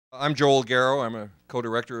I'm Joel Garrow. I'm a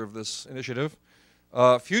co-director of this initiative.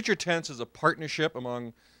 Future Tense is a partnership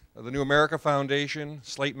among the New America Foundation,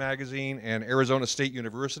 Slate Magazine, and Arizona State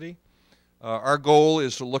University. Our goal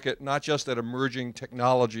is to look at not just at emerging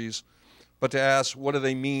technologies, but to ask what do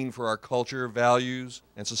they mean for our culture, values,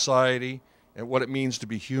 and society, and what it means to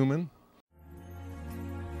be human.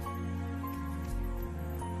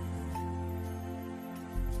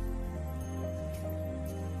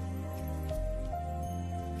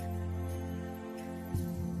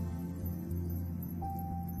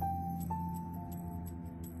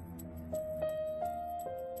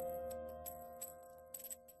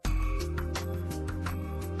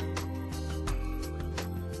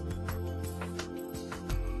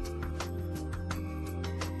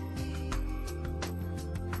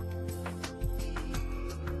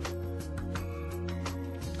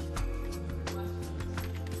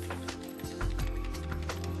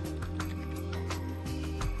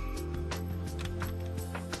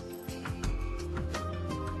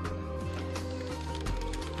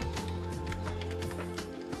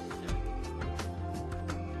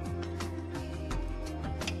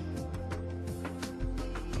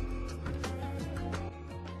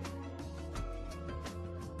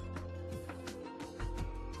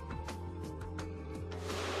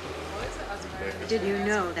 Did you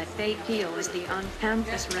know that Fakio is the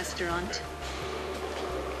on-campus restaurant?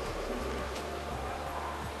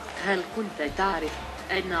 هل كنت تعرف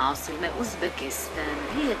أن عاصمة أوزبكستان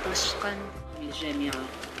هي طشقند الجامعة؟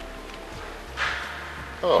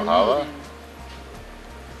 Oh, Hala.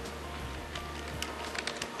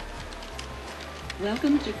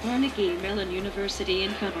 Welcome to Carnegie Mellon University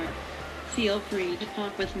in Qatar. Feel free to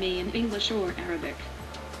talk with me in English or Arabic.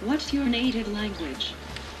 What's your native language?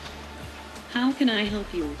 How can I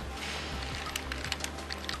help you?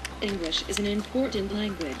 English is an important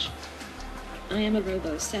language. I am a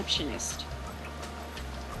roboceptionist.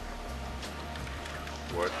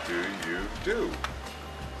 What do you do?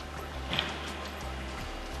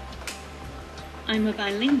 I'm a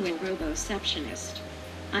bilingual roboceptionist.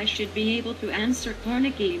 I should be able to answer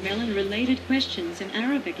Carnegie Mellon related questions in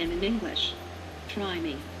Arabic and in English. Try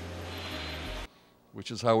me.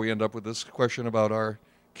 Which is how we end up with this question about our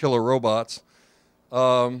killer robots,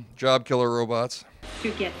 job killer robots.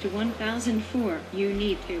 To get to 1004, you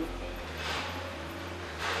need to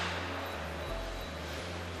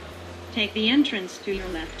take the entrance to your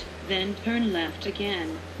left, then turn left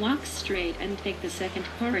again, walk straight and take the second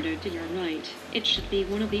corridor to your right. It should be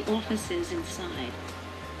one of the offices inside.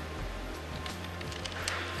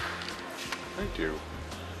 Thank you.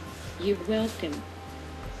 You're welcome.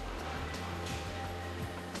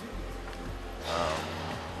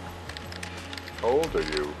 How old are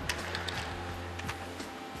you?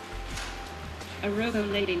 A robo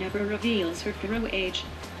lady never reveals her true age.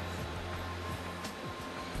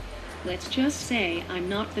 Let's just say I'm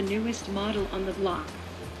not the newest model on the block.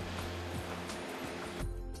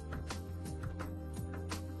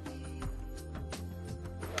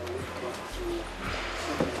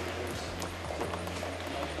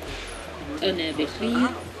 أنا بخير.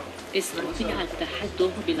 استطيع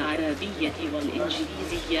التحدث بالعربية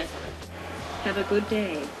والإنجليزية. Have a good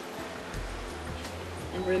day.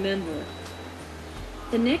 And remember,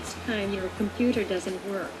 the next time your computer doesn't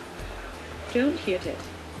work, don't hit it.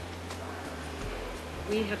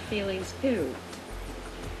 We have feelings too.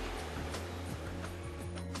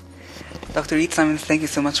 Dr. Reed Simons, thank you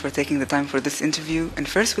so much for taking the time for this interview. And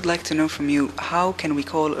first, we'd like to know from you, how can we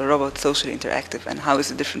call a robot socially interactive, and how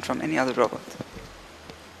is it different from any other robot?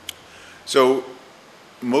 So,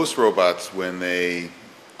 most robots, when they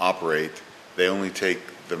operate, they only take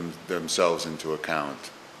themselves into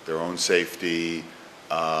account, their own safety,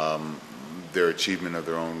 their achievement of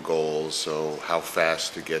their own goals, so how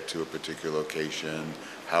fast to get to a particular location,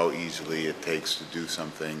 how easily it takes to do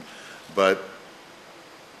something. But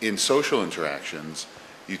in social interactions,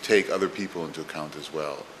 you take other people into account as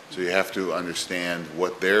well. So you have to understand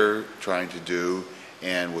what they're trying to do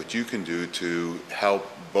and what you can do to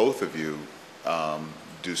help both of you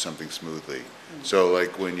do something smoothly. So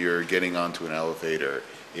like when you're getting onto an elevator,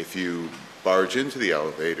 if you barge into the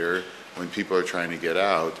elevator, when people are trying to get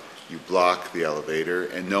out, you block the elevator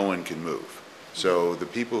and no one can move. So the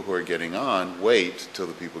people who are getting on wait till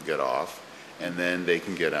the people get off, and then they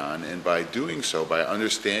can get on. And by doing so, by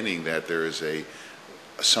understanding that there is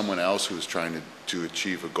someone else who is trying to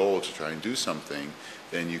achieve a goal, to try and do something,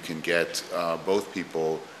 then you can get both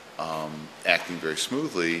people acting very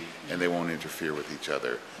smoothly, and they won't interfere with each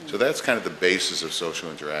other. So that's kind of the basis of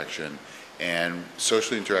social interaction. And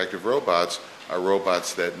socially interactive robots are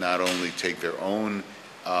robots that not only take their own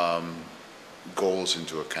goals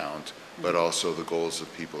into account, but also the goals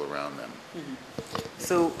of people around them.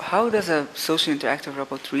 So how does a social interactive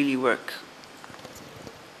robot really work?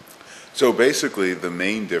 So basically, the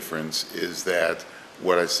main difference is that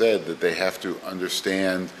what I said, that they have to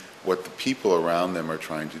understand what the people around them are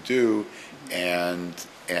trying to do and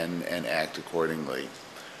act accordingly.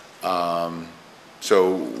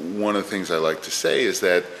 So one of the things I like to say is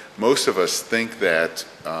that most of us think that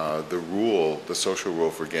the social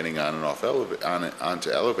rule for getting on and off onto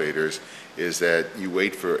elevators is that you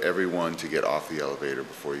wait for everyone to get off the elevator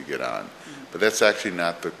before you get on. But that's actually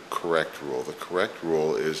not the correct rule. The correct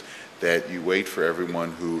rule is that you wait for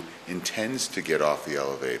everyone who intends to get off the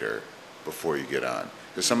elevator before you get on.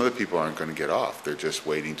 Because some of the people aren't going to get off. They're just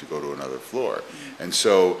waiting to go to another floor. And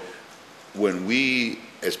so when we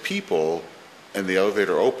as people, and the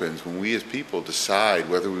elevator opens, when we as people decide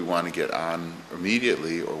whether we want to get on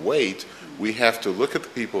immediately or wait, we have to look at the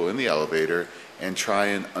people in the elevator and try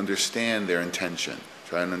and understand their intention,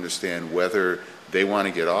 try and understand whether they want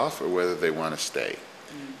to get off or whether they want to stay.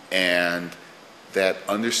 And that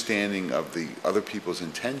understanding of the other people's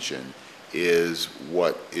intention is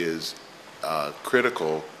what is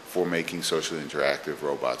critical for making socially interactive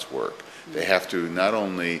robots work. They have to not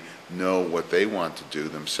only know what they want to do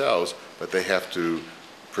themselves, but they have to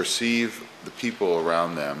perceive the people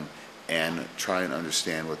around them and try and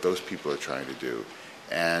understand what those people are trying to do.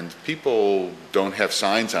 And people don't have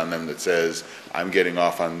signs on them that says, I'm getting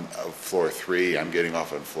off on floor 3, I'm getting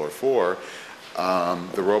off on floor 4.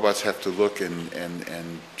 The robots have to look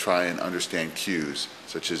and try and understand cues,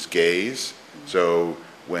 such as gaze. So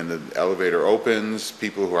when the elevator opens,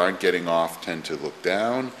 people who aren't getting off tend to look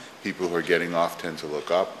down. People who are getting off tend to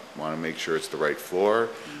look up, want to make sure it's the right floor.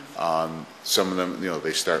 Some of them,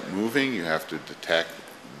 they start moving. You have to detect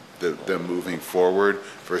them moving forward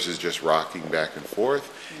versus just rocking back and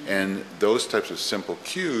forth. And those types of simple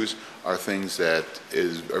cues are things that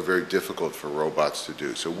are very difficult for robots to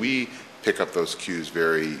do. So we pick up those cues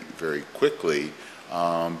very, very quickly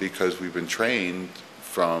because we've been trained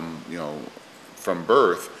from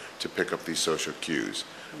birth to pick up these social cues.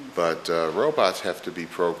 But robots have to be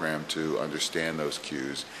programmed to understand those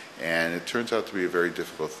cues, and it turns out to be a very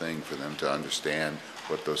difficult thing for them to understand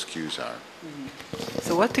what those cues are.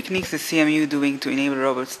 So what techniques is CMU doing to enable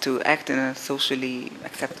robots to act in a socially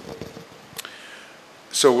acceptable?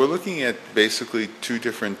 So we're looking at basically two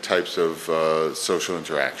different types of social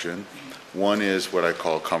interaction. One is what I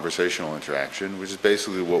call conversational interaction, which is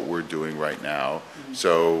basically what we're doing right now.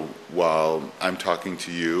 So while I'm talking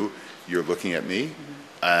to you, you're looking at me,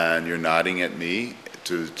 and you're nodding at me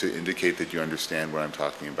to indicate that you understand what I'm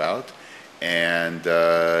talking about. And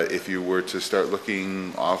if you were to start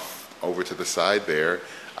looking off over to the side there,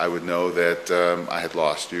 I would know that I had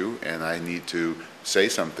lost you, and I need to say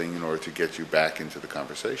something in order to get you back into the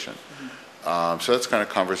conversation. So that's kind of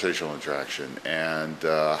conversational interaction. And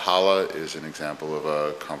Hala is an example of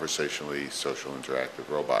a conversationally social interactive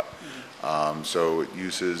robot. So it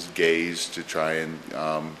uses gaze to try and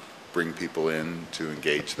bring people in, to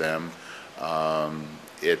engage them.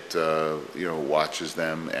 It watches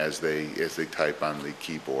them as they type on the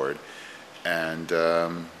keyboard, and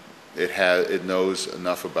it knows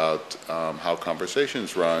enough about how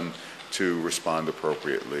conversations run to respond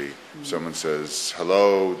appropriately. If someone says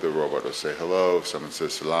hello, the robot will say hello. If someone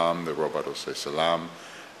says salam, the robot will say salam.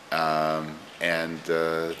 So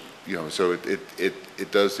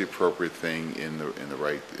it does the appropriate thing in the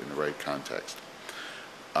right context.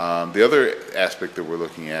 The other aspect that we're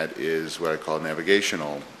looking at is what I call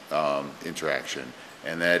navigational interaction,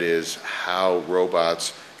 and that is how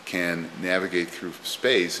robots can navigate through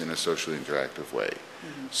space in a socially interactive way.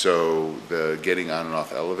 So the getting on and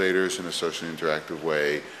off elevators in a socially interactive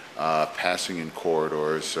way, passing in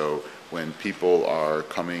corridors. So when people are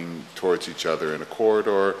coming towards each other in a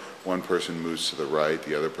corridor, one person moves to the right,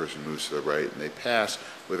 the other person moves to the right, and they pass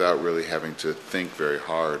without really having to think very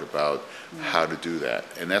hard about how to do that.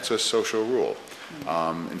 And that's a social rule.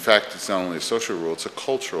 In fact, it's not only a social rule, it's a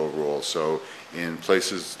cultural rule. So in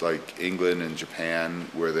places like England and Japan,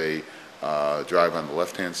 where they drive on the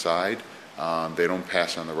left-hand side, they don't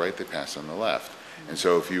pass on the right, they pass on the left. And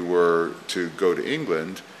so if you were to go to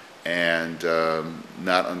England and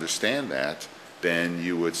not understand that, then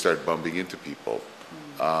you would start bumping into people.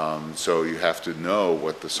 So you have to know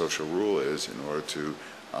what the social rule is in order to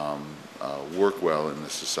work well in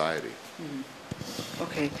this society.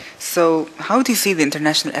 Okay, so how do you see the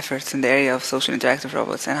international efforts in the area of social interactive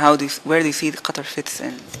robots, and where do you see Qatar fits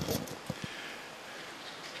in?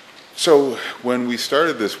 So when we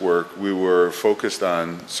started this work, we were focused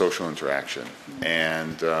on social interaction,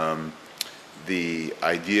 and the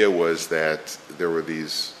idea was that there were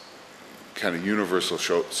these kind of universal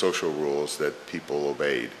social rules that people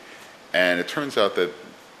obeyed. And it turns out that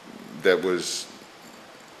that was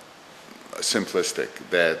simplistic,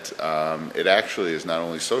 that it actually is not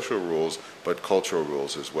only social rules, but cultural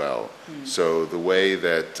rules as well. So the way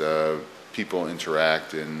that people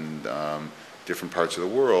interact in different parts of the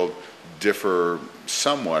world differ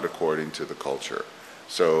somewhat according to the culture.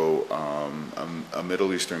 So a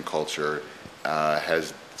Middle Eastern culture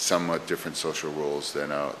has somewhat different social rules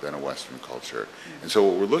than a Western culture. And so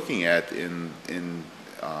what we're looking at in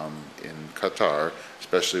Qatar,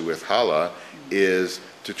 especially with Hala, is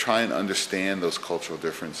to try and understand those cultural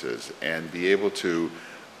differences and be able to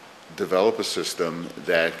develop a system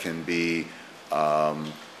that can be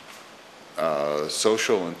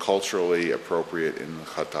social and culturally appropriate in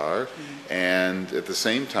Qatar, and at the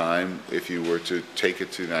same time, if you were to take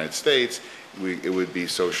it to the United States, it would be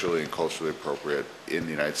socially and culturally appropriate in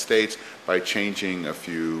the United States by changing a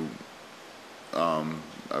few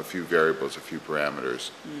variables, a few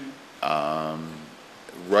parameters.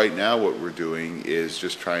 Right now what we're doing is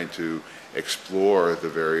just trying to explore the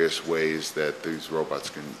various ways that these robots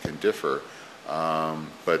can differ.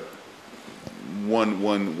 But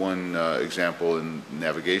one example in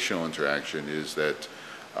navigational interaction is that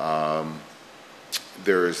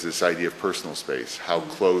there is this idea of personal space, how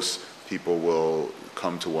close people will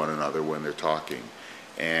come to one another when they're talking.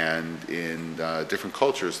 And in different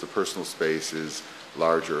cultures, the personal space is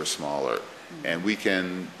larger or smaller. And we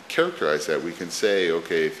can characterize that. We can say,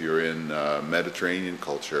 okay, if you're in Mediterranean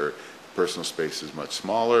culture, personal space is much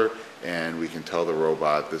smaller, and we can tell the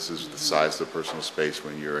robot this is the size of the personal space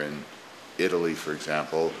when you're in Italy, for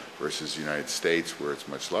example, versus the United States, where it's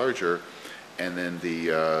much larger. And then the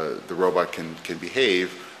robot can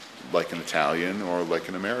behave like an Italian or like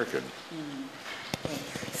an American.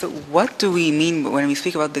 So what do we mean when we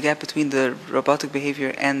speak about the gap between the robotic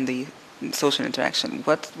behavior and the social interaction?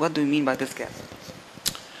 What do we mean by this gap?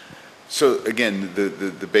 So again,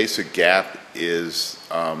 the basic gap is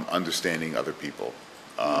understanding other people.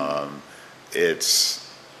 It's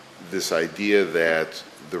this idea that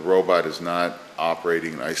the robot is not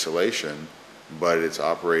operating in isolation, but it's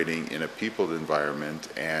operating in a peopled environment,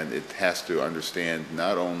 and it has to understand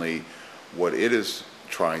not only what it is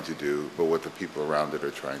trying to do, but what the people around it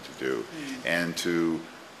are trying to do, and to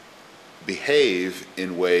behave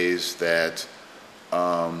in ways that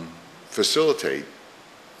facilitate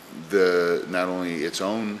not only its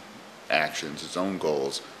own actions, its own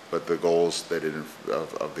goals, but the goals that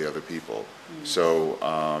of the other people. So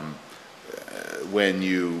when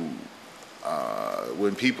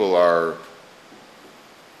people are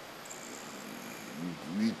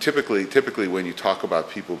typically when you talk about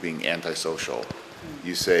people being antisocial,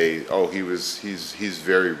 you say, oh, he's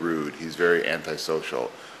very rude, he's very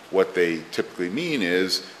antisocial. What they typically mean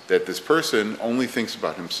is that this person only thinks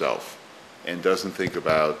about himself and doesn't think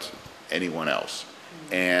about anyone else.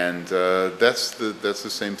 And that's the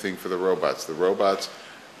same thing for the robots. The robots,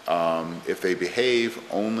 if they behave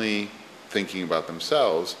only thinking about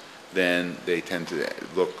themselves, then they tend to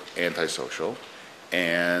look antisocial.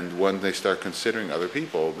 And when they start considering other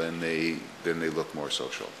people, then they look more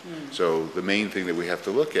social. So the main thing that we have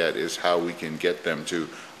to look at is how we can get them to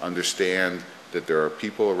understand that there are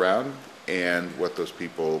people around and what those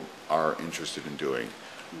people are interested in doing,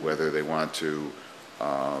 whether they want to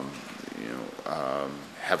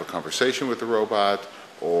have a conversation with the robot,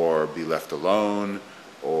 or be left alone,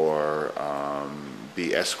 or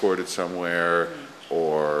be escorted somewhere,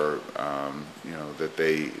 or that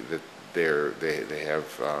they have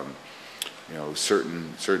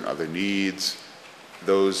certain other needs.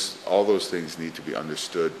 All those things need to be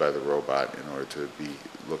understood by the robot in order to be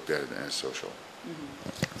looked at as social.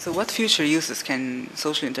 So what future uses can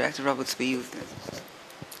socially interactive robots be used in?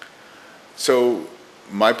 So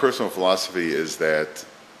my personal philosophy is that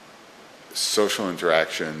social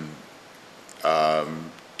interaction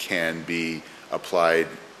can be applied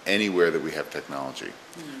anywhere that we have technology.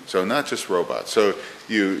 So not just robots. So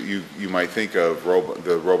you might think of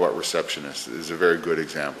the robot receptionist is a very good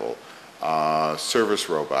example. Service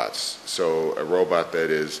robots. So a robot that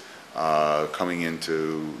is coming in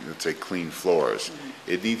to, let's say, clean floors.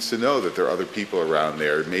 It needs to know that there are other people around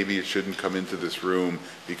there. Maybe it shouldn't come into this room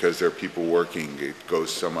because there are people working. It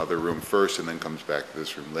goes some other room first and then comes back to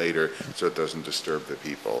this room later so it doesn't disturb the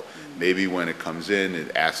people. Maybe when it comes in,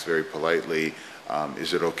 it asks very politely,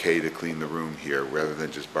 is it okay to clean the room here, rather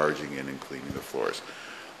than just barging in and cleaning the floors.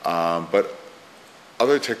 But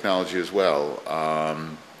other technology as well.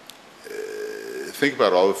 Think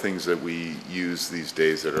about all the things that we use these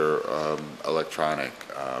days that are electronic.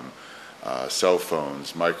 cell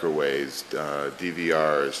phones, microwaves,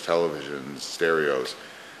 DVRs, televisions, stereos.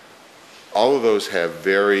 All of those have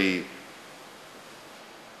very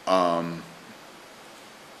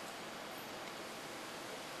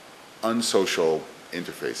unsocial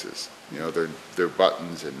interfaces. You know, they're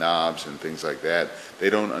buttons and knobs and things like that. They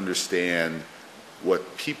don't understand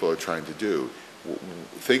what people are trying to do.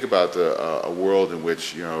 Think about a world in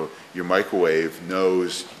which, you know, your microwave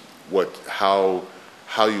knows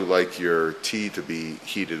how you like your tea to be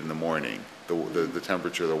heated in the morning, the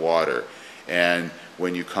temperature of the water. And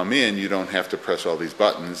when you come in, you don't have to press all these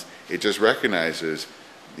buttons. It just recognizes,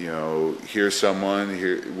 you know, here's someone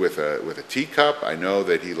here with a teacup. I know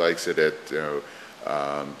that he likes it at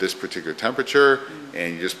this particular temperature,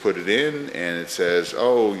 and you just put it in, and it says,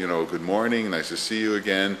 oh, you know, good morning, nice to see you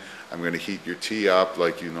again. I'm going to heat your tea up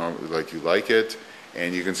like you like it.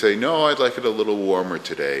 And you can say, no, I'd like it a little warmer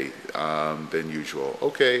today than usual.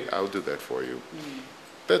 Okay, I'll do that for you.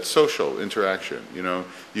 That's social interaction. You know,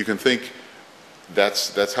 you can think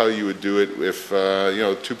that's how you would do it if you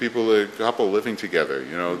know, a couple living together.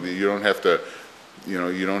 You know, you don't have to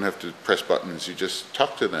press buttons. You just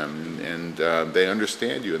talk to them, and they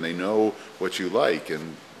understand you, and they know what you like,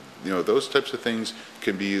 and you know, those types of things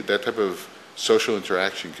can be, that type of social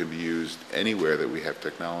interaction can be used anywhere that we have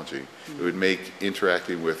technology. It would make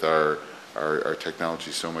interacting with our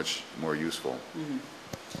technology so much more useful.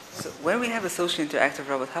 So when we have a socially interactive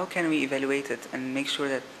robot, how can we evaluate it and make sure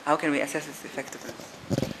that, how can we assess its effectiveness?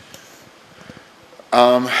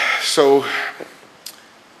 So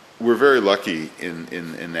we're very lucky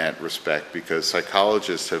in that respect, because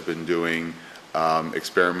psychologists have been doing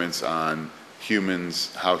experiments on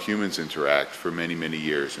how humans interact for many, many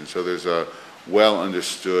years. And so there's a well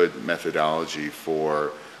understood methodology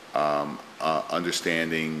for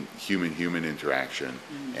understanding human-human interaction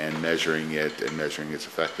and measuring it and measuring its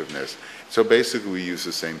effectiveness. So basically we use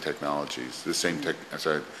the same technologies,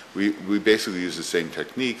 we basically use the same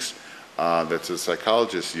techniques that the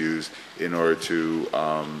psychologists use in order to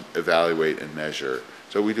evaluate and measure.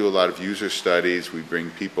 So we do a lot of user studies. We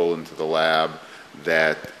bring people into the lab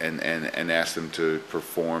and ask them to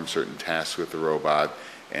perform certain tasks with the robot,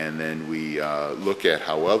 and then we look at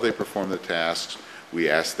how well they perform the tasks. We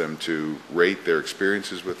ask them to rate their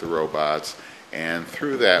experiences with the robots, and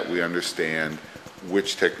through that we understand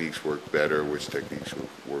which techniques work better, which techniques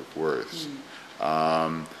work worse.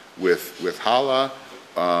 With Hala,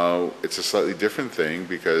 it's a slightly different thing,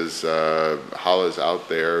 because Hala's out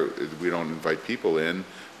there. We don't invite people in,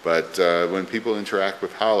 but when people interact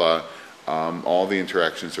with Hala, all the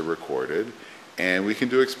interactions are recorded, and we can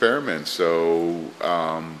do experiments. So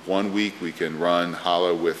 1 week we can run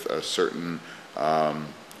Hala with a certain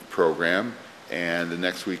program, and the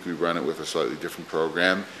next week we run it with a slightly different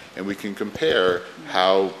program, and we can compare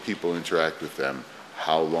how people interact with them,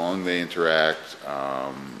 how long they interact,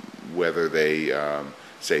 whether they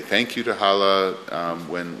say thank you to Hala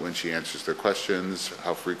when she answers their questions,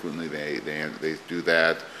 how frequently they do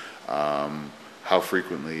that, how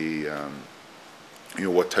frequently, you know,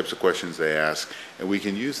 what types of questions they ask, and we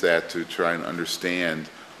can use that to try and understand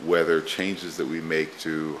whether changes that we make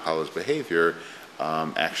to Hala's behavior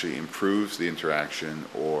actually improves the interaction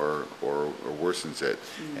or worsens it.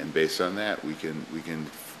 And based on that, we can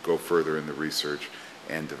go further in the research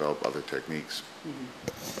and develop other techniques.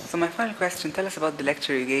 So my final question, tell us about the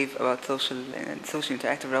lecture you gave about social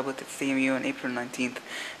interactive robot at CMU on April 19th,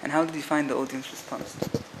 and how did you find the audience response?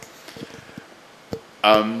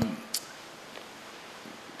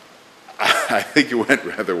 I think it went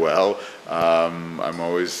rather well.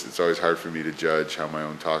 It's always hard for me to judge how my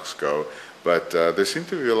own talks go, but there seemed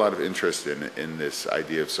to be a lot of interest in this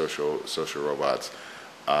idea of social robots.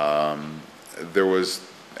 There was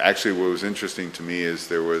actually, what was interesting to me is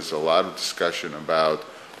there was a lot of discussion about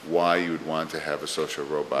why you would want to have a social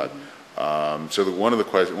robot. So one of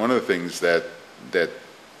the things that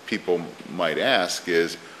people might ask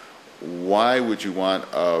is, why would you want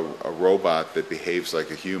a robot that behaves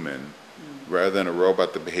like a human rather than a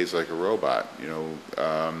robot that behaves like a robot? You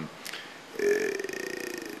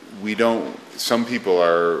know, some people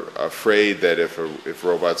are afraid that if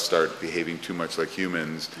robots start behaving too much like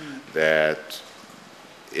humans, that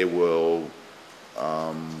it will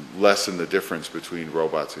lessen the difference between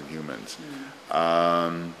robots and humans.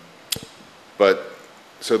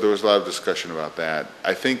 So there was a lot of discussion about that.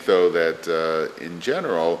 I think, though, that in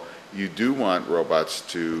general, you do want robots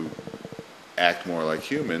to act more like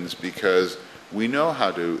humans, because we know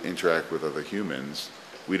how to interact with other humans.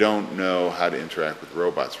 We don't know how to interact with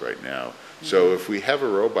robots right now. So if we have a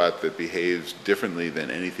robot that behaves differently than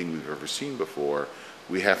anything we've ever seen before,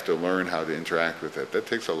 we have to learn how to interact with it. That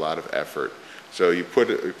takes a lot of effort. So you put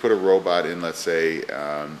a robot in, let's say,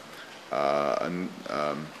 a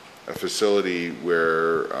facility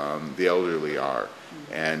where the elderly are,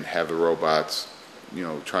 and have the robots,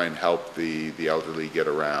 try and help the elderly get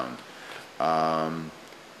around.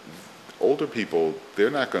 Older people,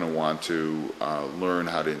 they're not going to want to learn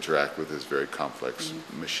how to interact with this very complex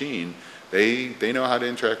machine. They know how to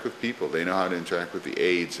interact with people. They know how to interact with the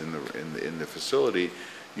aides in the facility.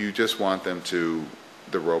 You just want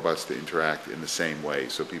the robots to interact in the same way,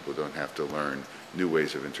 so people don't have to learn new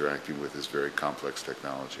ways of interacting with this very complex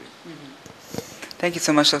technology. Thank you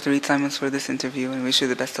so much, Dr. Reed Simons, for this interview, and wish you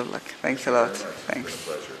the best of luck. Thanks a lot. Thanks. It's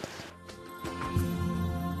been a pleasure.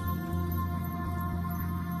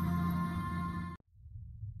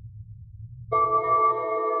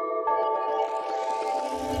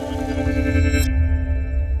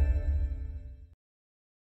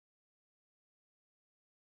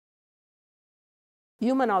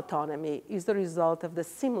 Human autonomy is the result of the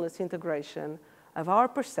seamless integration of our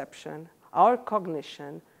perception, our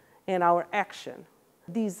cognition, and our action.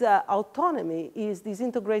 This autonomy is this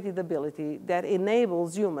integrated ability that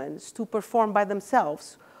enables humans to perform by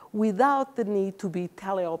themselves without the need to be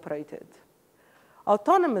teleoperated.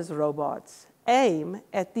 Autonomous robots aim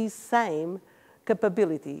at this same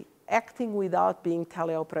capability, acting without being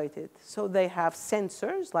teleoperated. So they have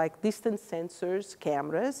sensors, like distance sensors,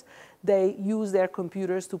 cameras. They use their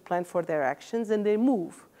computers to plan for their actions, and they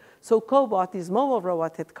move. So Cobot, this mobile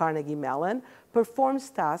robot at Carnegie Mellon, performs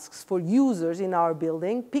tasks for users in our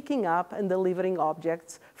building, picking up and delivering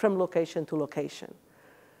objects from location to location.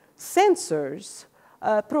 Sensors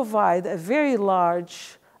provide a very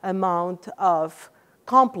large amount of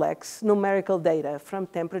complex numerical data, from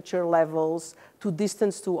temperature levels to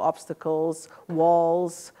distance to obstacles,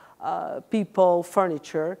 walls, people,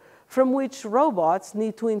 furniture, from which robots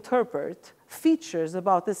need to interpret features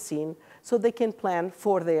about the scene so they can plan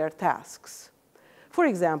for their tasks. For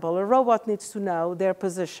example, a robot needs to know their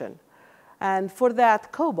position. And for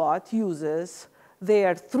that, Cobot uses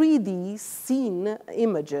their 3D scene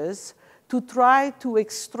images to try to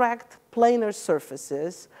extract planar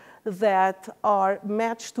surfaces that are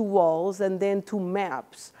matched to walls and then to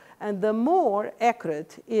maps. And the more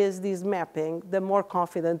accurate is this mapping, the more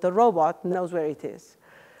confident the robot knows where it is.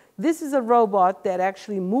 This is a robot that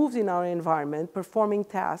actually moves in our environment, performing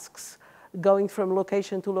tasks, going from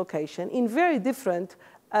location to location in very different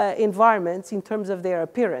environments in terms of their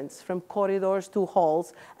appearance, from corridors to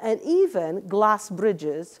halls, and even glass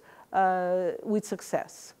bridges with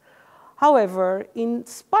success. However, in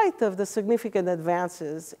spite of the significant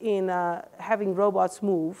advances in having robots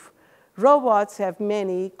move, robots have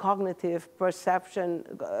many cognitive perception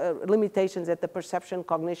limitations at the perception,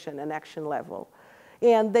 cognition, and action level.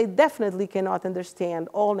 And they definitely cannot understand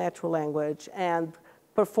all natural language and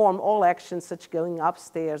perform all actions such as going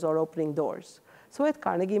upstairs or opening doors. So at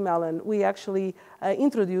Carnegie Mellon, we actually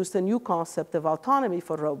introduced a new concept of autonomy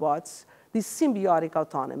for robots, this symbiotic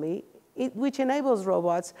autonomy, which enables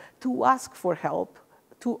robots to ask for help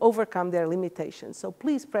to overcome their limitations. So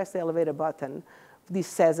please press the elevator button. This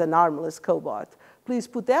says an armless cobot. Please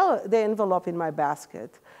put the envelope in my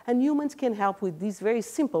basket. And humans can help with these very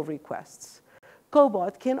simple requests.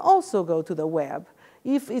 Cobot can also go to the web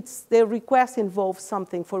if their request involves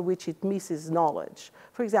something for which it misses knowledge.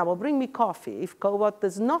 For example, bring me coffee. If Cobot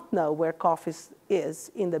does not know where coffee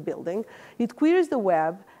is in the building, it queries the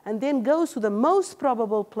web and then goes to the most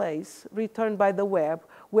probable place returned by the web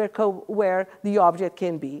where the object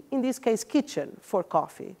can be, in this case, kitchen for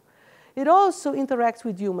coffee. It also interacts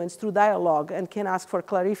with humans through dialogue and can ask for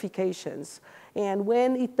clarifications. And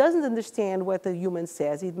when it doesn't understand what the human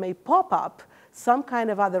says, it may pop up some kind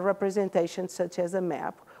of other representation, such as a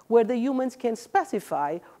map, where the humans can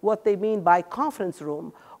specify what they mean by conference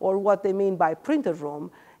room or what they mean by printer room.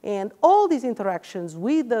 And all these interactions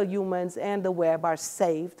with the humans and the web are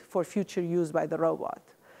saved for future use by the robot.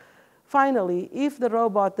 Finally, if the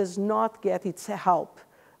robot does not get its help,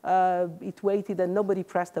 it waited and nobody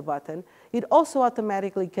pressed the button, it also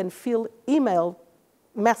automatically can fill email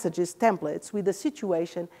messages, templates with the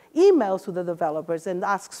situation, emails to the developers, and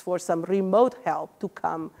asks for some remote help to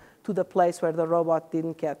come to the place where the robot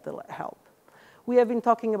didn't get the help. We have been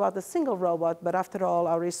talking about a single robot, but after all,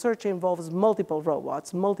 our research involves multiple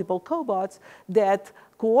robots, multiple cobots that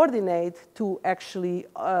coordinate to actually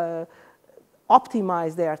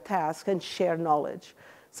optimize their task and share knowledge.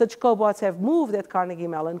 Such cobots have moved at Carnegie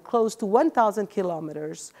Mellon close to 1,000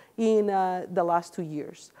 kilometers in the last 2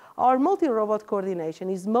 years. Our multi-robot coordination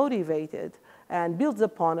is motivated and builds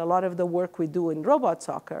upon a lot of the work we do in robot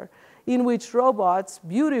soccer, in which robots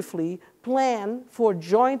beautifully plan for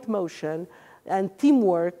joint motion and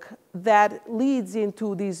teamwork that leads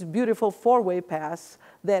into these beautiful four-way paths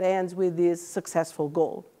that ends with this successful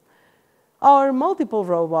goal. Our multiple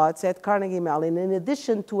robots at Carnegie Mellon, in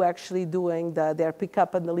addition to actually doing their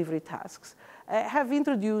pickup and delivery tasks, have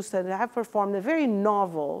introduced and have performed a very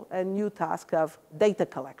novel and new task of data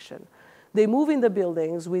collection. They move in the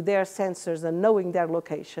buildings with their sensors and knowing their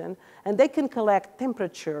location, and they can collect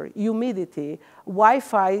temperature, humidity,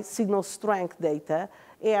 Wi-Fi signal strength data,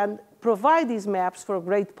 and provide these maps for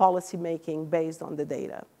great policy making based on the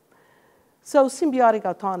data. So symbiotic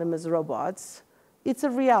autonomous robots, it's a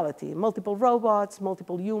reality. Multiple robots,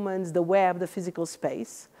 multiple humans, the web, the physical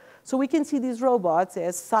space. So we can see these robots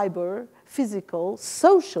as cyber, physical,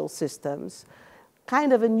 social systems,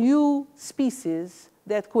 kind of a new species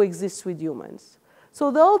that coexists with humans.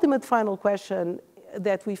 So the ultimate final question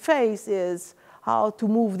that we face is how to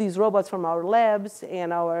move these robots from our labs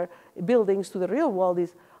and our buildings to the real world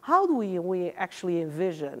is how do we actually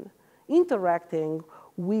envision interacting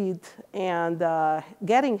with and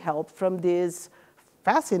getting help from these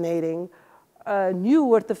fascinating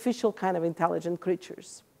new artificial kind of intelligent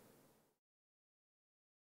creatures.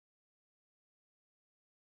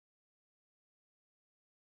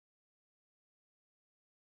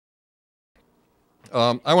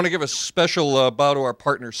 I want to give a special bow to our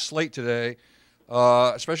partner Slate today.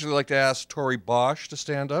 Especially like to ask Tori Bosch to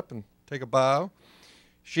stand up and take a bow.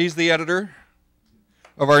 She's the editor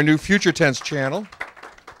of our new Future Tense channel,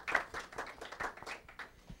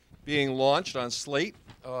 being launched on Slate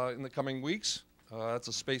in the coming weeks. That's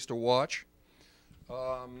a space to watch.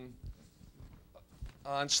 On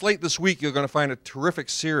Slate this week, you're going to find a terrific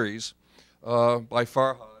series by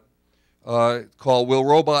Farhad called Will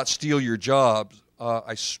Robots Steal Your Jobs?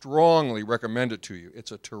 I strongly recommend it to you.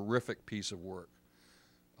 It's a terrific piece of work.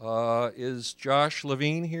 Is Josh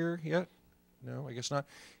Levine here yet? No, I guess not.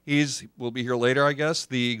 Will be here later, I guess,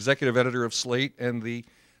 the executive editor of Slate and the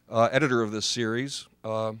editor of this series.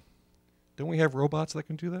 Don't we have robots that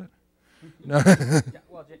can do that? No. Yeah,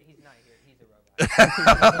 well, he's not here. He's a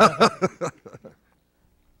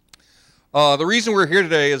robot. The reason we're here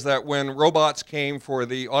today is that when robots came for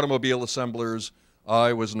the automobile assemblers,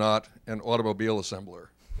 I was not an automobile assembler.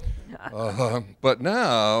 But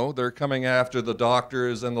now they're coming after the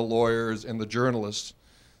doctors and the lawyers and the journalists.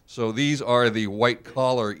 So these are the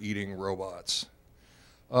white-collar eating robots.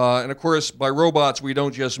 And of course, by robots, we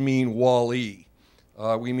don't just mean Wall-E.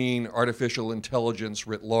 We mean artificial intelligence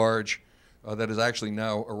writ large that is actually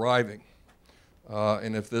now arriving.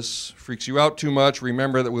 And if this freaks you out too much,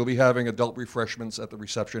 remember that we'll be having adult refreshments at the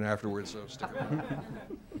reception afterwards, so stick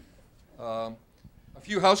around. A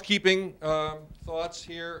few housekeeping thoughts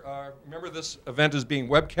here. Remember, this event is being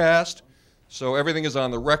webcast, so everything is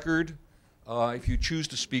on the record. If you choose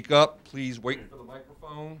to speak up, please wait for the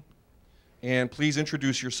microphone, and please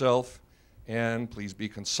introduce yourself, and please be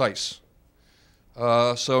concise.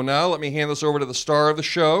 So now let me hand this over to the star of the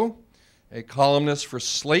show, a columnist for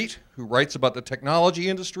Slate who writes about the technology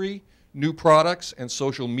industry, new products, and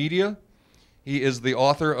social media. He is the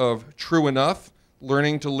author of True Enough,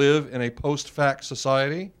 Learning to Live in a Post-Fact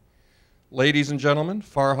Society. Ladies and gentlemen,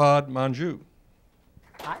 Farhad Manjoo.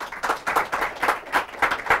 Hi.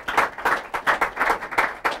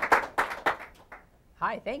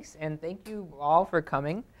 Hi, thanks, and thank you all for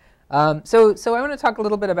coming. So I want to talk a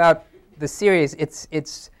little bit about the series.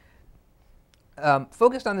 It's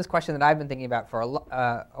focused on this question that I've been thinking about for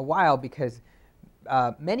a while because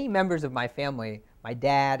many members of my family, my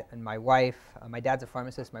dad and my wife, my dad's a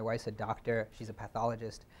pharmacist, my wife's a doctor, she's a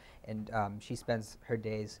pathologist, and she spends her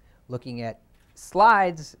days looking at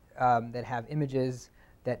slides that have images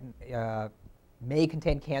that may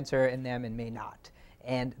contain cancer in them and may not.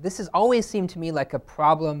 And this has always seemed to me like a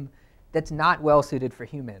problem that's not well suited for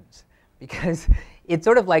humans because it's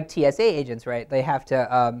sort of like TSA agents, right? They have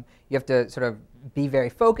to, you have to sort of be very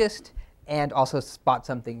focused and also spot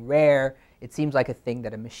something rare. It seems like a thing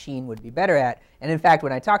that a machine would be better at. And in fact,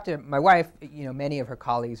 when I talked to my wife, many of her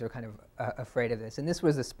colleagues are kind of afraid of this. And this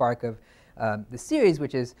was the spark of the series,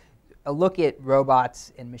 which is a look at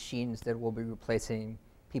robots and machines that will be replacing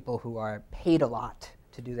people who are paid a lot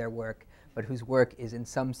to do their work, but whose work is in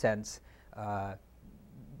some sense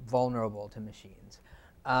vulnerable to machines.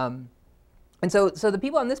 And so the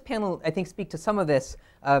people on this panel, I think, speak to some of this,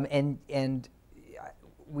 and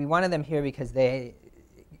we wanted them here because they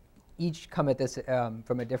each come at this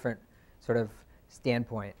from a different sort of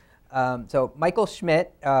standpoint. So Michael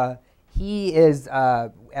Schmidt, he is,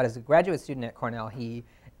 as a graduate student at Cornell, he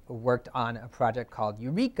worked on a project called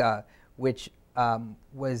Eureka, which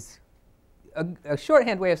was a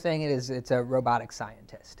shorthand way of saying it is it's a robotic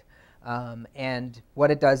scientist. And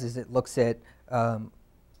what it does is it looks at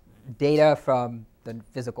data from the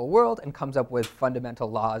physical world and comes up with fundamental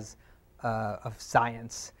laws of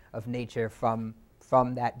science, of nature from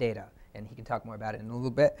that data. And he can talk more about it in a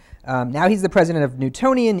little bit. Now he's the president of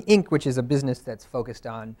Newtonian Inc., which is a business that's focused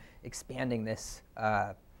on expanding this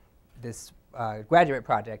graduate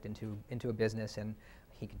project into a business, and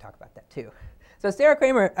he can talk about that too. So Sarah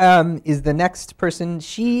Kramer is the next person.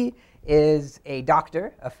 She is a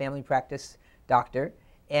doctor, a family practice doctor,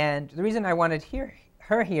 and the reason I wanted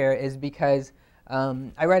her here is because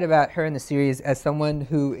I write about her in the series as someone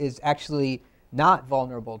who is actually not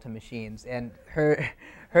vulnerable to machines, and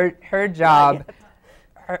her job,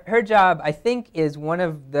 I think, is one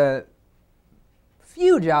of the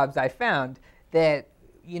few jobs I found that,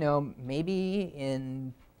 you know, maybe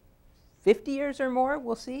in 50 years or more,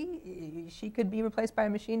 we'll see, she could be replaced by a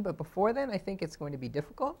machine, but before then, I think it's going to be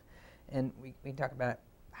difficult, and we can talk about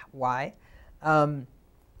why. And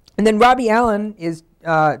then Robbie Allen is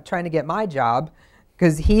trying to get my job,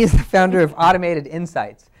 because he is the founder of Automated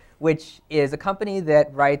Insights, which is a company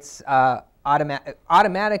that writes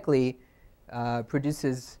automatically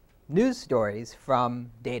produces news stories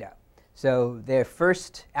from data. So their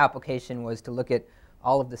first application was to look at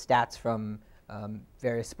all of the stats from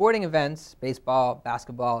various sporting events, baseball,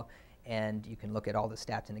 basketball, and you can look at all the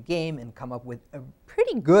stats in a game and come up with a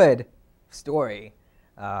pretty good story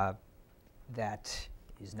that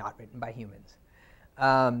is not written by humans.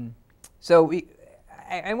 So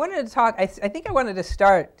I wanted to talk, I think I wanted to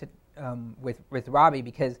start with Robbie,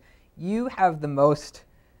 because you have the most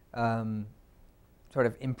sort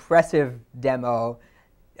of impressive demo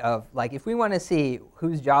of, like, if we want to see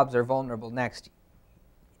whose jobs are vulnerable next,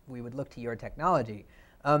 we would look to your technology.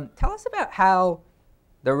 Tell us about how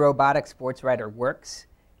the robotic sports writer works,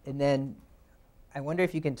 and then I wonder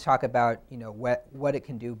if you can talk about, you know, what it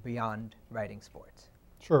can do beyond writing sports.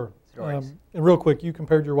 Sure. And real quick, you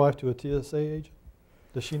compared your wife to a TSA agent.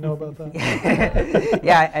 Does she know about that?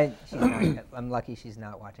 Yeah, I'm lucky she's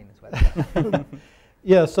not watching this website.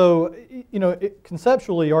 Yeah, so you know,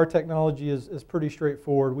 conceptually, our technology is pretty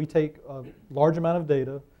straightforward. We take a large amount of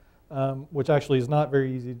data, which actually is not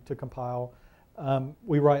very easy to compile.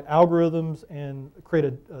 We write algorithms and create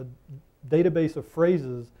a database of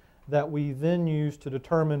phrases that we then use to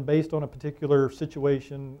determine, based on a particular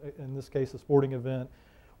situation, in this case a sporting event,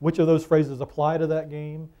 which of those phrases apply to that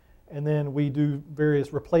game. And then we do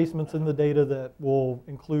various replacements in the data that will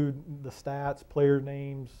include the stats, player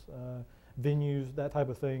names, venues, that type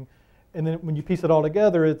of thing. And then when you piece it all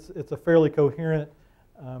together, it's a fairly coherent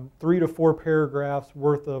 3 to 4 paragraphs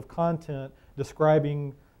worth of content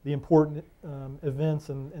describing the important events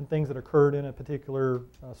and things that occurred in a particular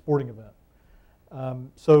sporting event.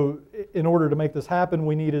 So in order to make this happen,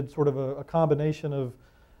 we needed sort of a combination of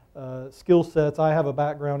skill sets. I have a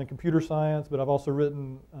background in computer science, but I've also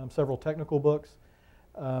written several technical books.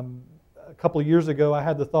 A couple of years ago, I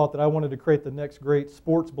had the thought that I wanted to create the next great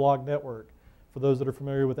sports blog network. For those that are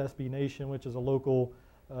familiar with SB Nation, which is a local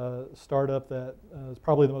startup that is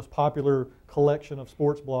probably the most popular collection of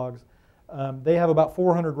sports blogs, they have about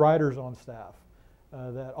 400 writers on staff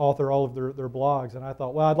that author all of their blogs. And I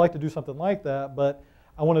thought, well, I'd like to do something like that, but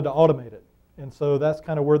I wanted to automate it. And so that's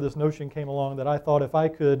kind of where this notion came along, that I thought if I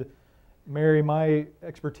could marry my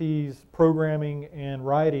expertise programming and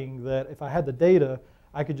writing, that if I had the data,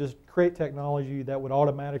 I could just create technology that would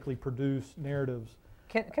automatically produce narratives.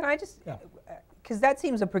 Can I just, because that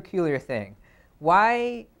seems a peculiar thing.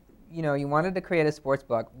 Why, you know, you wanted to create a sports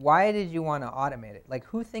blog. Why did you want to automate it? Like,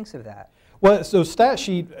 who thinks of that? Well, so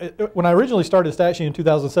Statsheet, when I originally started Statsheet in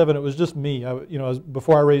 2007, it was just me,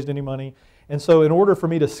 before I raised any money. And so in order for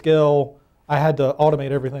me to scale, I had to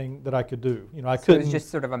automate everything that I could do. You know, I couldn't. It was just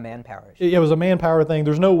sort of a manpower issue. It was a manpower thing.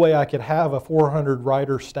 There's no way I could have a 400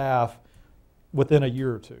 writer staff within a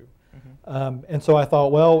year or two. Mm-hmm. And so I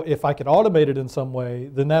thought, well, if I could automate it in some way,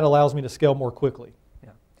 then that allows me to scale more quickly. Yeah.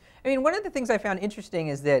 I mean, one of the things I found interesting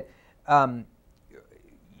is that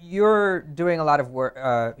you're doing a lot of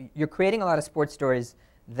work, you're creating a lot of sports stories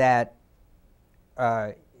that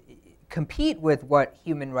compete with what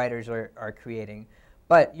human writers are creating.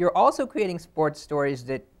 But you're also creating sports stories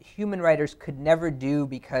that human writers could never do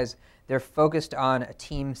because they're focused on a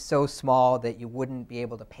team so small that you wouldn't be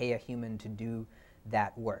able to pay a human to do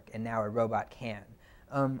that work, and now a robot can.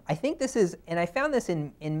 I think this is, and I found this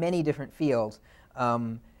in many different fields,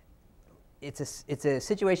 it's a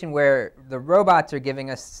situation where the robots are giving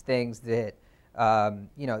us things that,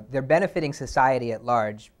 they're benefiting society at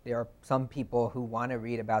large. There are some people who want to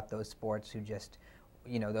read about those sports who just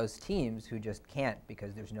those teams who just can't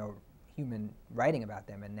because there's no human writing about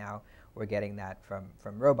them, and now we're getting that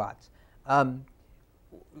from robots.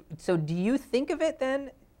 So do you think of it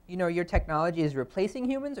then, your technology is replacing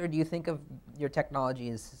humans, or do you think of your technology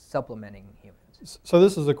as supplementing humans? So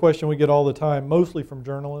this is a question we get all the time, mostly from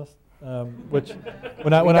journalists. Which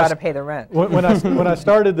when I got to pay the rent. when I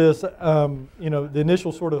started this, the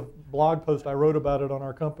initial sort of blog post I wrote about it on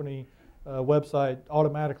our company website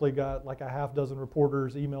automatically got like a half dozen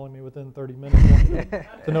reporters emailing me within 30 minutes wanting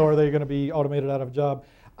to know are they going to be automated out of a job.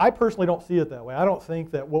 I personally don't see it that way. I don't think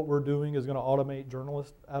that what we're doing is going to automate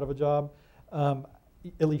journalists out of a job,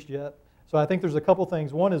 at least yet. So I think there's a couple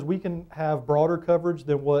things. One is we can have broader coverage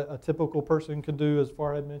than what a typical person can do, as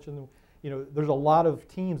Farhad mentioned. There's a lot of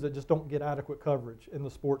teams that just don't get adequate coverage in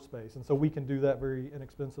the sports space, and so we can do that very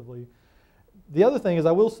inexpensively. The other thing is,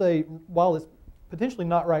 I will say, while it's potentially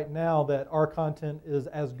not right now that our content is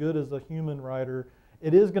as good as a human writer,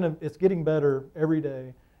 it's getting better every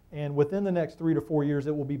day, and within the next 3 to 4 years,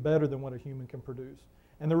 it will be better than what a human can produce.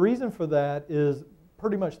 And the reason for that is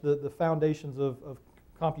pretty much the foundations of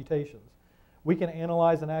computations. We can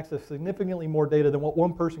analyze and access significantly more data than what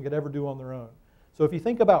one person could ever do on their own. So if you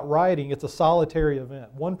think about writing, it's a solitary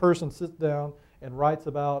event. One person sits down and writes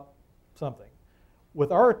about something.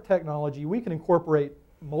 With our technology, we can incorporate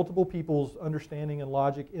multiple people's understanding and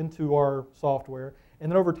logic into our software,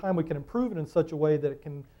 and then over time we can improve it in such a way that it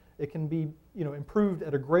can be improved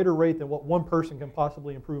at a greater rate than what one person can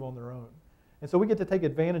possibly improve on their own. And so we get to take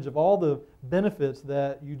advantage of all the benefits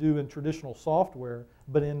that you do in traditional software,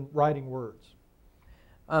 but in writing words.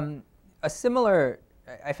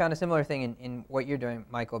 I found a similar thing in what you're doing,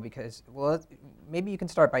 Michael, because, well, maybe you can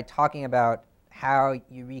start by talking about how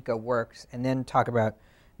Eureka works and then talk about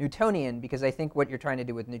Newtonian, because I think what you're trying to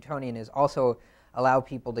do with Newtonian is also allow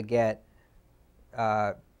people to get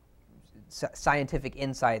scientific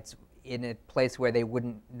insights in a place where they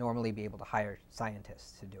wouldn't normally be able to hire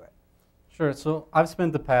scientists to do it. Sure. So I've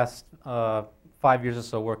spent the past 5 years or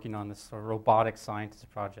so working on this sort of robotic scientist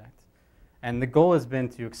project. And the goal has been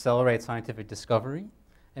to accelerate scientific discovery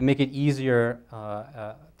and make it easier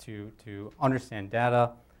to understand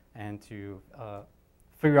data and to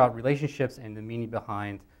figure out relationships and the meaning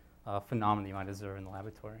behind phenomena you might observe in the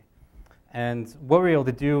laboratory. And what we're able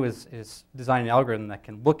to do is design an algorithm that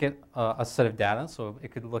can look at a set of data. So it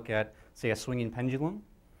could look at, say, a swinging pendulum,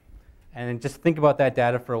 and then just think about that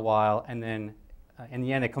data for a while, and then in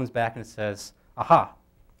the end it comes back and it says, aha,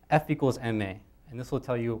 F equals ma. And this will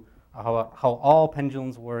tell you how all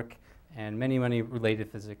pendulums work and many, many related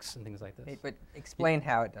physics and things like this. But explain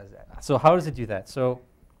how it does that. So how does it do that? So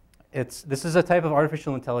this is a type of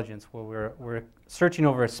artificial intelligence where we're searching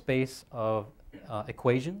over a space of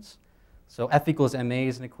equations. So F equals ma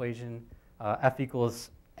is an equation. F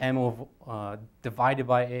equals m divided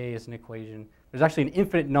by a is an equation. There's actually an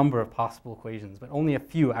infinite number of possible equations, but only a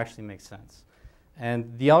few actually make sense.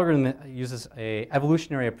 And the algorithm uses an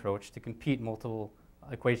evolutionary approach to compete multiple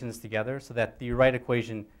equations together so that the right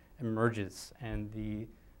equation emerges and the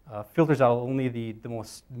filters out only the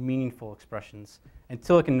most meaningful expressions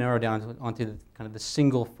until it can narrow down onto the, kind of the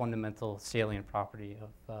single fundamental salient property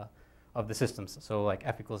of the systems. So like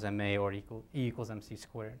F equals ma or E equals mc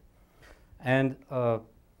squared. And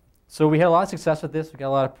so we had a lot of success with this. We got a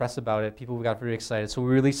lot of press about it. People got very excited. So we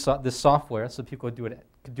released this software so people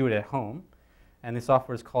could do it at home. And the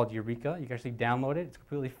software is called Eureka. You can actually download it. It's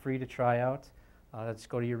completely free to try out. Just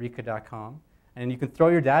go to eureka.com. And you can throw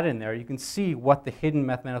your data in there. You can see what the hidden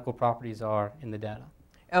mathematical properties are in the data.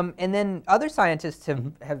 And then other scientists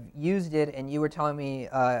have used it, and you were telling me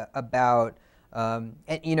about,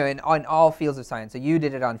 on all fields of science. So you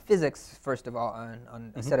did it on physics, first of all,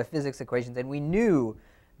 on a set of physics equations, and we knew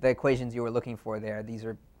the equations you were looking for there. These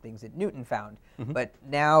are things that Newton found. But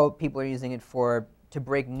now people are using it to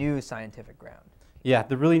break new scientific ground. Yeah,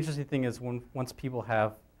 the really interesting thing is once people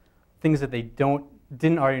have things that they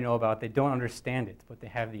didn't already know about, they don't understand it, but they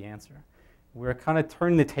have the answer. We're kind of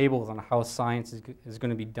turning the tables on how science is going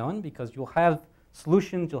to be done, because you'll have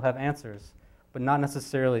solutions, you'll have answers, but not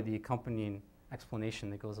necessarily the accompanying explanation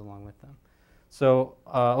that goes along with them. So,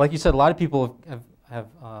 like you said, a lot of people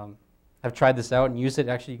have tried this out and used it.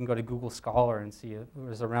 Actually, you can go to Google Scholar and see it.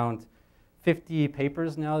 There's around 50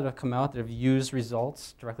 papers now that have come out that have used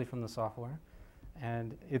results directly from the software.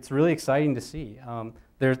 And it's really exciting to see.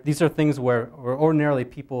 These are things where ordinarily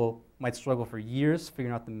people might struggle for years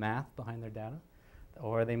figuring out the math behind their data,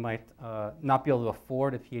 or they might not be able to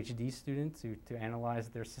afford a PhD student to analyze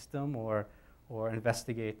their system or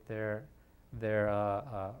investigate their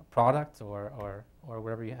product or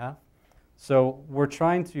whatever you have. So we're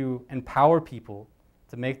trying to empower people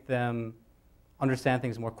to make them understand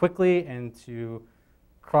things more quickly and to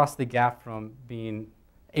cross the gap from being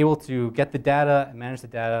able to get the data and manage the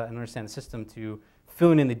data and understand the system to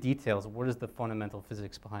filling in the details. What is the fundamental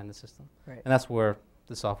physics behind the system? Right. And that's where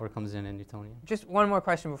the software comes in Newtonian. Just one more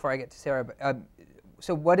question before I get to Sarah. But,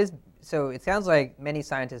 so it sounds like many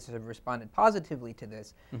scientists have responded positively to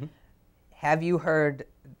this. Mm-hmm. Have you heard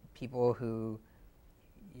people who,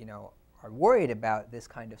 are worried about this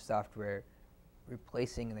kind of software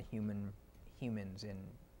replacing the humans in?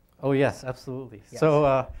 Oh yes, absolutely. Yes.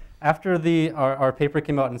 So after our paper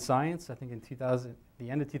came out in Science, I think in the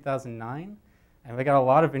end of 2009, and we got a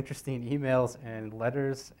lot of interesting emails and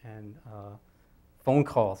letters and phone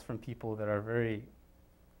calls from people that are very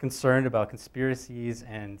concerned about conspiracies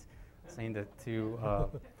and saying to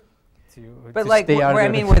But like, stay out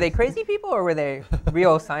of were they crazy people or were they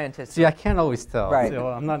real scientists? See, I can't always tell. Right. So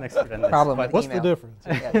I'm not an expert in this. Problem but with What's the email. difference?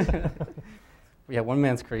 Yes. yeah, one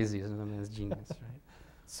man's crazy, another man's genius, right?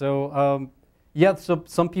 So yeah, so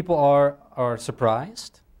some people are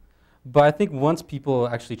surprised, but I think once people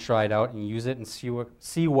actually try it out and use it and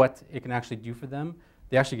see what it can actually do for them,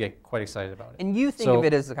 they actually get quite excited about it. And you think of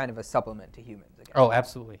it as a kind of a supplement to humans, I guess. Oh,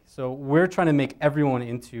 absolutely. So we're trying to make everyone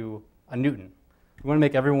into a Newton. We want to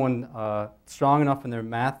make everyone strong enough in their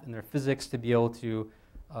math and their physics to be able to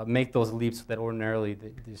make those leaps that ordinarily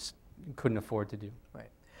they just couldn't afford to do. Right.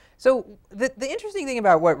 So the interesting thing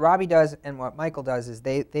about what Robbie does and what Michael does is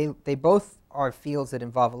they both are fields that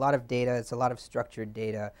involve a lot of data. It's a lot of structured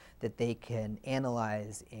data that they can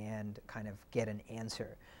analyze and kind of get an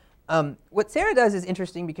answer. What Sarah does is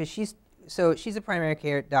interesting because she's a primary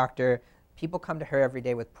care doctor. People come to her every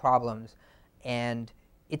day with problems, and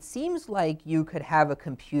it seems like you could have a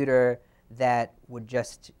computer that would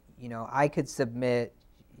just, I could submit,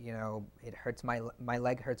 it hurts, my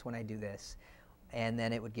leg hurts when I do this, and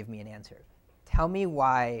then it would give me an answer. Tell me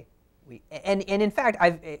why and in fact,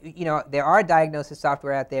 there are diagnosis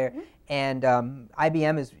software out there, and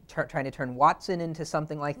IBM is trying to turn Watson into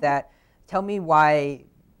something like that. Tell me why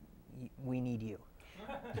we need you.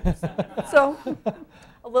 So,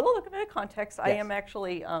 a little bit of context. Yes. I am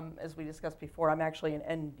actually, as we discussed before, I'm actually an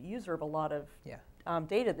end user of a lot of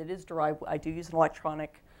data that is derived. I do use an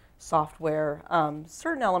electronic software.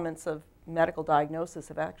 Certain elements of medical diagnosis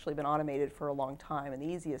have actually been automated for a long time, and the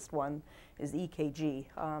easiest one is the EKG.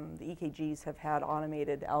 The EKGs have had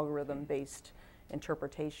automated algorithm-based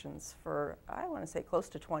interpretations for, I want to say, close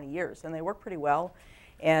to 20 years, and they work pretty well.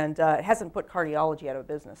 And it hasn't put cardiology out of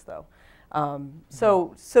business, though.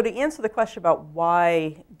 So to answer the question about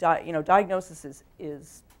why diagnosis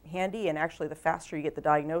is handy, and actually the faster you get the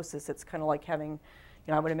diagnosis, it's kind of like having,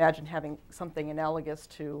 I would imagine having something analogous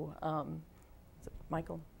to, is it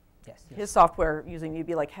Michael? Yes. His software using you'd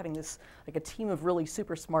be like having this, like a team of really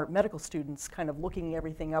super smart medical students kind of looking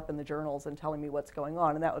everything up in the journals and telling me what's going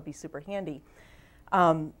on, and that would be super handy.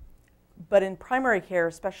 But in primary care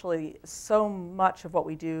especially, so much of what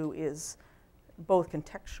we do is both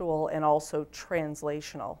contextual and also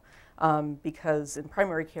translational. Because in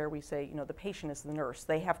primary care we say, the patient is the nurse.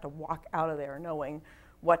 They have to walk out of there knowing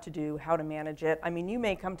what to do, how to manage it. I mean, you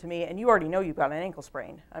may come to me and you already know you've got an ankle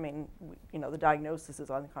sprain. I mean, the diagnosis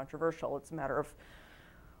is uncontroversial. It's a matter of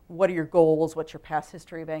what are your goals, what's your past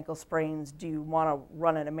history of ankle sprains, do you want to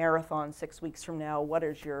run in a marathon 6 weeks from now, what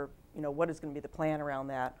is your, what is going to be the plan around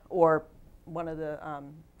that? Or one of the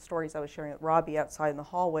stories I was sharing with Robbie outside in the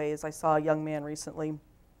hallway is I saw a young man recently.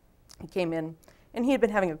 He came in and he had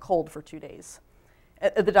been having a cold for 2 days.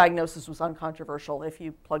 The diagnosis was uncontroversial. If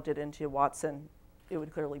you plugged it into Watson, it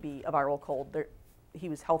would clearly be a viral cold. He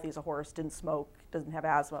was healthy as a horse, didn't smoke, doesn't have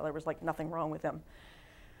asthma. There was like nothing wrong with him.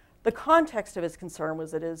 The context of his concern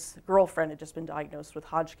was that his girlfriend had just been diagnosed with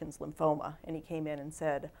Hodgkin's lymphoma, and he came in and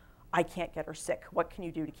said, I can't get her sick. What can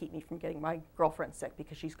you do to keep me from getting my girlfriend sick?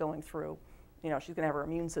 Because she's going through, she's going to have her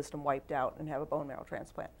immune system wiped out and have a bone marrow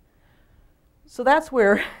transplant. So that's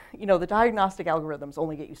where, the diagnostic algorithms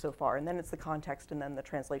only get you so far, and then it's the context and then the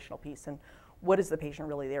translational piece, and what is the patient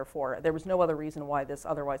really there for? There was no other reason why this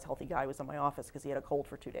otherwise healthy guy was in my office, because he had a cold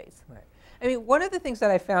for 2 days. Right. I mean, one of the things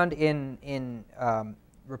that I found in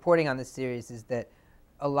reporting on this series is that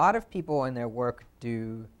a lot of people in their work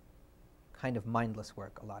do kind of mindless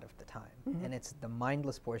work a lot of the time. Mm-hmm. And it's the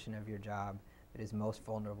mindless portion of your job that is most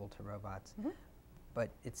vulnerable to robots. Mm-hmm.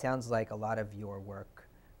 But it sounds like a lot of your work,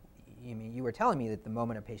 you were telling me that the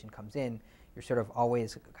moment a patient comes in, you're sort of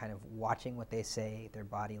always kind of watching what they say, their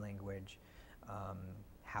body language,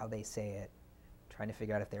 how they say it, trying to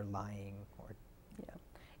figure out if they're lying or... Yeah.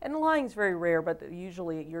 And lying is very rare, but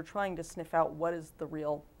usually you're trying to sniff out what is the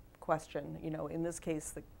real question. In this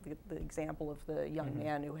case, the example of the young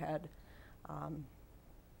man who had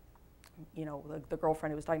you know, the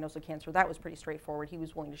girlfriend who was diagnosed with cancer, that was pretty straightforward. He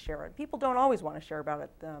was willing to share it. People don't always want to share about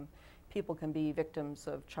it. People can be victims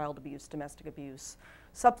of child abuse, domestic abuse,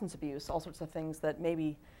 substance abuse, all sorts of things that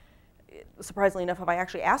maybe, surprisingly enough, if I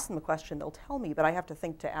actually ask them a question, they'll tell me, but I have to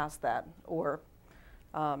think to ask that. Or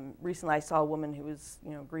recently I saw a woman who was,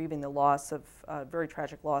 you know, grieving the loss of, very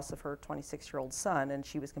tragic loss of her 26-year-old son, and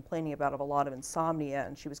she was complaining about a lot of insomnia,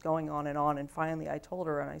 and she was going on, and finally I told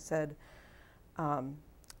her, and I said,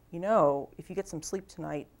 you know, if you get some sleep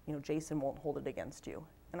tonight, you know, Jason won't hold it against you.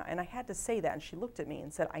 And I had to say that, and she looked at me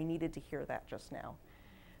and said, I needed to hear that just now.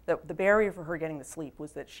 The barrier for her getting to sleep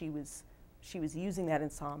was that she was using that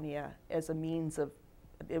insomnia as a means of,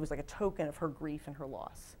 it was like a token of her grief and her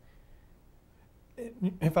loss.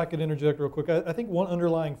 If I could interject real quick, I think one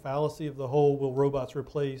underlying fallacy of the whole will robots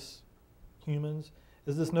replace humans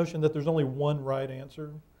is this notion that there's only one right answer.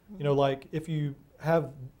 Mm-hmm. You know, like if you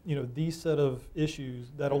have, you know, these set of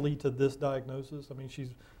issues that'll lead to this diagnosis. I mean, she's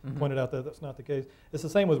pointed out that that's not the case. It's the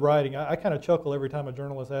same with writing. I kind of chuckle every time a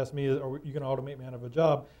journalist asks me, are you going to automate me out of a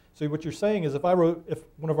job? So what you're saying is if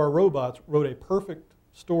one of our robots wrote a perfect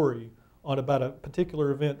story about a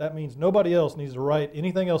particular event, that means nobody else needs to write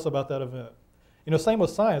anything else about that event. You know, same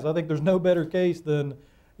with science. I think there's no better case than,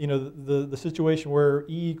 you know, the situation where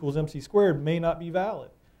E equals MC squared may not be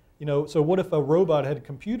valid. You know, so what if a robot had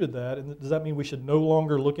computed that, and does that mean we should no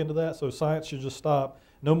longer look into that? So science should just stop,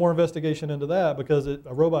 no more investigation into that because a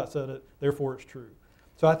robot said it, therefore it's true.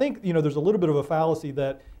 So I think, you know, there's a little bit of a fallacy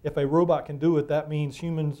that if a robot can do it, that means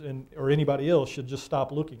humans or anybody else should just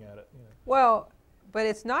stop looking at it. You know? Well, but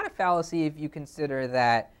it's not a fallacy if you consider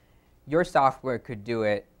that your software could do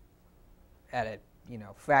it at a, you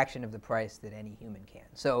know, fraction of the price that any human can.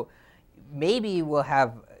 So maybe we'll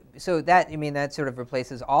have, so that, I mean, that sort of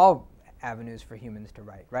replaces all avenues for humans to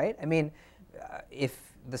write, right? I mean, if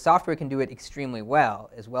the software can do it extremely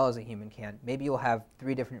well as a human can, maybe you'll have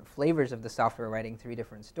 3 different flavors of the software writing 3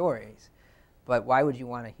 different stories. But why would you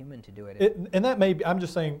want a human to do it? And that may be, I'm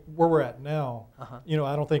just saying where we're at now, you know,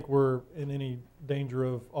 I don't think we're in any danger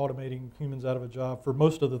of automating humans out of a job for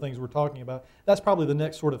most of the things we're talking about. That's probably the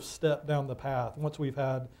next sort of step down the path once we've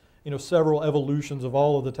had, you know, several evolutions of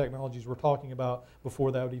all of the technologies we're talking about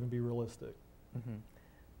before that would even be realistic. Mm-hmm.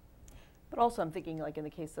 But also I'm thinking like in the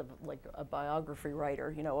case of like a biography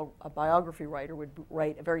writer, you know, a biography writer would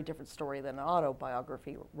write a very different story than an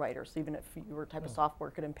autobiography writer. So even if your type of software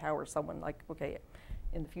could empower someone like, okay,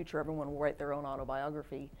 in the future everyone will write their own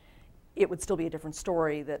autobiography, it would still be a different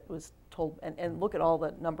story that was told. And look at all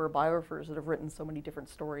the number of biographers that have written so many different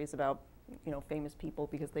stories about, you know, famous people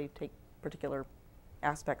because they take particular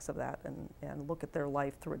aspects of that and look at their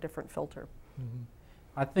life through a different filter. Mm-hmm.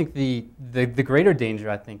 I think the greater danger,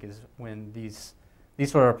 I think, is when these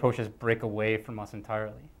sort of approaches break away from us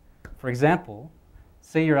entirely. For example,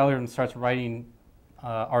 say your algorithm starts writing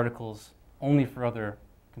articles only for other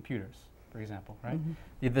computers, for example, right?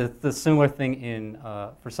 Mm-hmm. The similar thing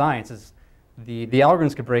for science is the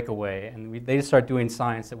algorithms could break away and they just start doing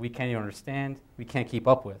science that we can't even understand, we can't keep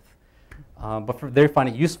up with. But they find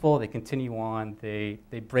it useful, they continue on, they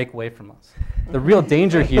break away from us. The real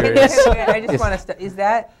danger here is... I just want to... Is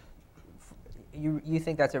that... You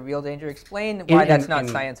think that's a real danger? Explain why that's not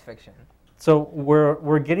science fiction. So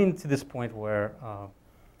we're getting to this point where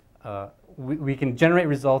we can generate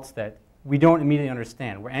results that we don't immediately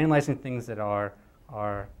understand. We're analyzing things that are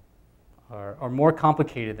more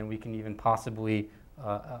complicated than we can even possibly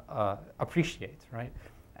appreciate, right?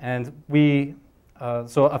 And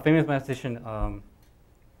so a famous mathematician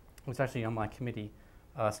who's actually on my committee,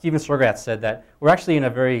 Stephen Sorgatz, said that we're actually in a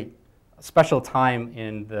very special time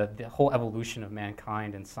in the whole evolution of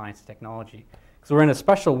mankind and science and technology. Because we're in a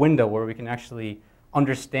special window where we can actually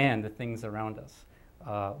understand the things around us.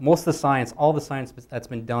 Most of the science, all the science that's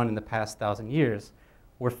been done in the past 1,000 years,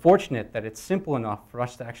 we're fortunate that it's simple enough for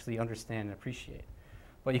us to actually understand and appreciate.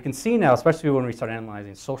 But you can see now, especially when we start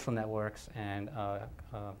analyzing social networks and a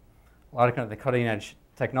lot of kind of the cutting edge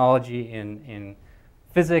technology in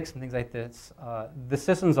physics and things like this, the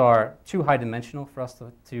systems are too high dimensional for us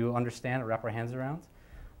to understand or wrap our hands around,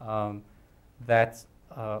 that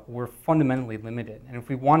we're fundamentally limited. And if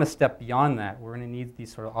we want to step beyond that, we're going to need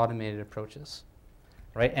these sort of automated approaches,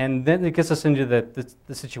 right? And then it gets us into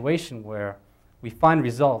the situation where we find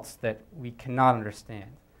results that we cannot understand.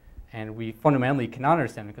 And we fundamentally cannot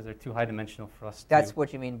understand because they're too high dimensional for us. That's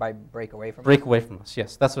what you mean by break away from us? Break away from us,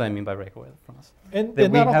 yes. That's what I mean by break away from us. And I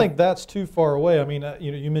don't think that's too far away. I mean,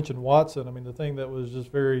 you know, you mentioned Watson. I mean, the thing that was just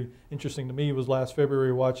very interesting to me was last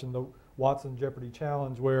February watching the Watson Jeopardy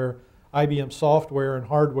Challenge where IBM software and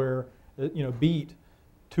hardware, you know, beat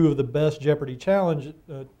two of the best Jeopardy challenge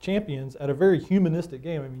champions at a very humanistic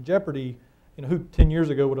game. I mean, Jeopardy, who 10 years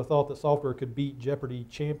ago would have thought that software could beat Jeopardy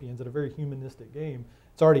champions at a very humanistic game?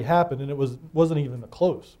 It's already happened, and it wasn't even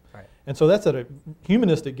close. Right. And so that's at a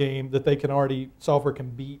humanistic game that software can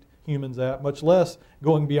beat humans at, much less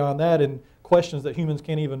going beyond that in questions that humans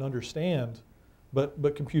can't even understand,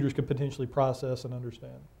 but computers can potentially process and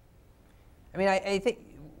understand. I mean, I think,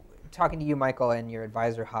 talking to you, Michael, and your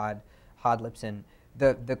advisor, Hod Lipson,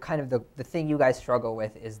 the kind of the thing you guys struggle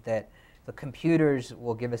with is that the computers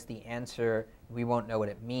will give us the answer, we won't know what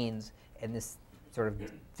it means, and this sort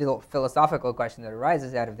of philosophical question that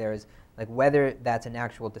arises out of there is like whether that's an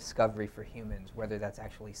actual discovery for humans, whether that's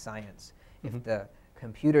actually science. Mm-hmm. If the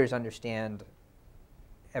computers understand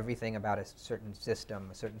everything about a certain system,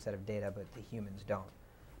 a certain set of data, but the humans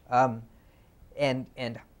don't.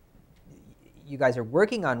 And you guys are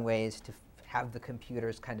working on ways to have the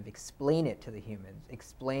computers kind of explain it to the humans,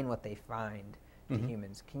 explain what they find to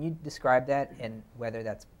humans. Can you describe that and whether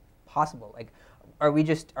that's possible? Like, are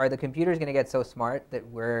the computers going to get so smart that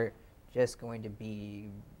we're just going to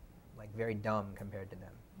be like very dumb compared to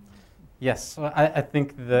them? Yes, well, I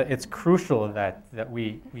think it's crucial that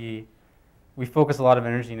we focus a lot of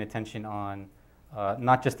energy and attention on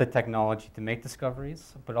not just the technology to make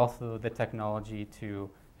discoveries, but also the technology to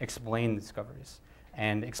explain discoveries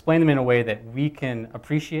and explain them in a way that we can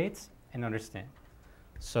appreciate and understand.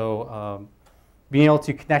 So being able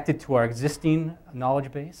to connect it to our existing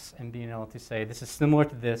knowledge base and being able to say this is similar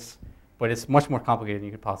to this, but it's much more complicated than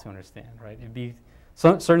you could possibly understand, right?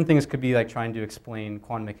 Certain things could be like trying to explain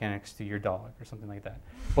quantum mechanics to your dog or something like that.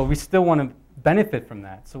 But we still want to benefit from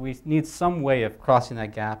that. So we need some way of crossing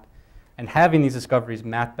that gap and having these discoveries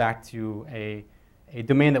mapped back to a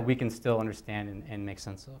domain that we can still understand and make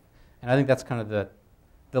sense of. And I think that's kind of the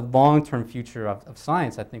long-term future of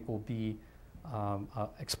science, I think, will be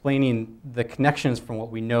explaining the connections from what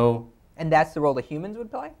we know. And that's the role that humans would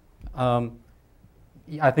play?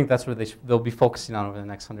 I think that's where they'll be focusing on over the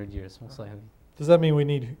next 100 years, most likely. Does that mean we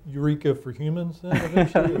need Eureka for humans then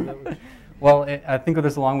eventually? Well, I think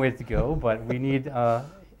there's a long way to go, but we need,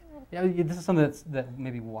 this is something that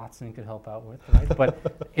maybe Watson could help out with, right?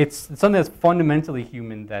 But it's something that's fundamentally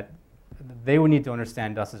human that they would need to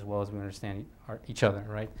understand us as well as we understand each other,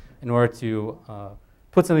 right? In order to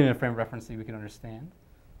put something in a frame of reference that we can understand.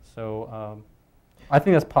 So I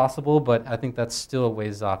think that's possible, but I think that's still a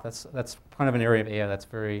ways off. That's kind of an area of AI that's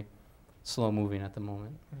very slow moving at the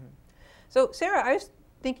moment. Mm-hmm. So Sarah, I was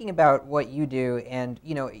thinking about what you do, and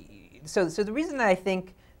so the reason that I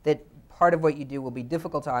think that part of what you do will be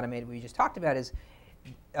difficult to automate, we just talked about, is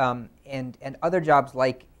and other jobs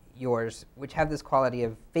like yours, which have this quality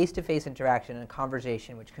of face-to-face interaction and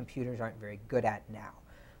conversation, which computers aren't very good at now.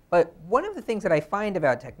 But one of the things that I find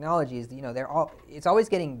about technology is, it's always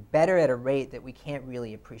getting better at a rate that we can't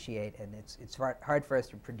really appreciate, and it's hard for us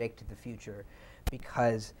to predict the future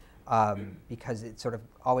because it's sort of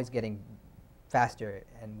always getting faster,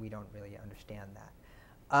 and we don't really understand that.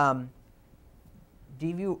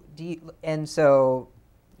 And so,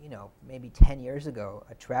 maybe 10 years ago,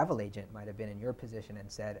 a travel agent might have been in your position and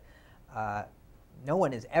said, no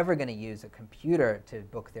one is ever going to use a computer to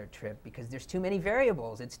book their trip because there's too many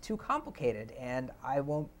variables, it's too complicated, and I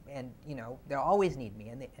won't, and they'll always need me,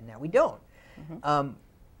 and now we don't. Mm-hmm.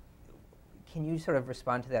 Can you sort of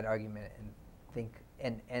respond to that argument and think,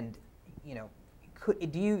 and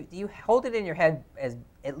do you hold it in your head as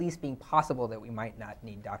at least being possible that we might not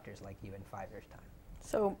need doctors like you in 5 years' time?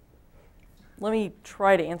 So let me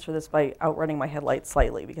try to answer this by outrunning my headlights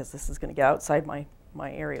slightly, because this is going to get outside my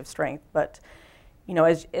area of strength. But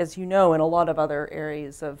as you know, in a lot of other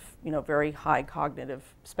areas of very high cognitive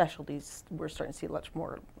specialties, we're starting to see much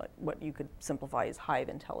more like what you could simplify as hive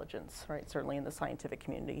intelligence, right? Certainly in the scientific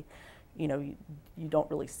community, you don't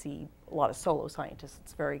really see a lot of solo scientists.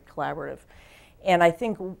 It's very collaborative. And I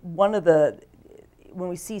think when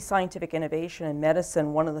we see scientific innovation in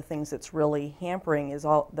medicine, one of the things that's really hampering is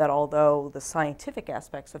that although the scientific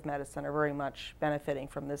aspects of medicine are very much benefiting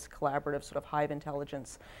from this collaborative sort of hive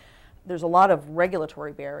intelligence, there's a lot of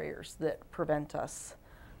regulatory barriers that prevent us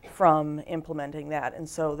from implementing that. And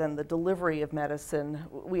so then the delivery of medicine,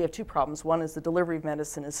 we have two problems. One is the delivery of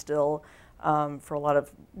medicine is still, for a lot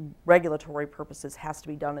of regulatory purposes, has to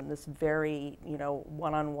be done in this very,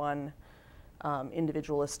 one-on-one,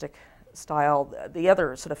 individualistic style. The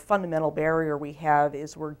other sort of fundamental barrier we have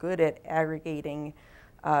is we're good at aggregating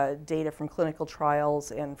data from clinical trials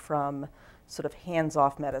and from sort of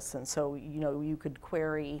hands-off medicine. So, you could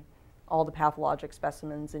query all the pathologic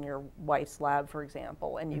specimens in your wife's lab, for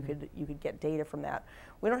example, and you could get data from that.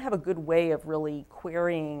 We don't have a good way of really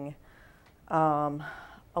querying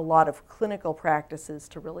a lot of clinical practices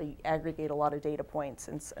to really aggregate a lot of data points,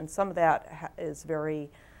 and some of that is very,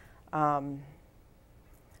 some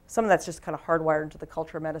of that's just kind of hardwired into the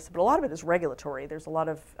culture of medicine, but a lot of it is regulatory. There's a lot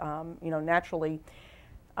of, naturally,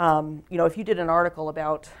 if you did an article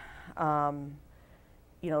about,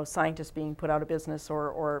 scientists being put out of business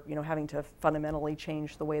or having to fundamentally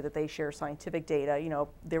change the way that they share scientific data,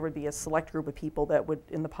 there would be a select group of people that would,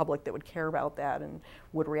 in the public, that would care about that and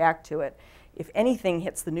would react to it. If anything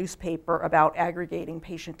hits the newspaper about aggregating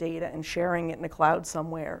patient data and sharing it in a cloud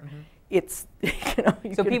somewhere, it's,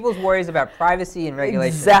 so people's worries about privacy and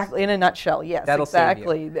regulation. Exactly, in a nutshell, yes, that'll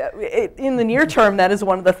exactly. In the near term, that is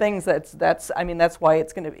one of the things that's why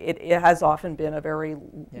it has often been a very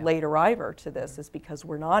late arriver to this, is because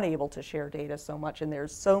we're not able to share data so much, and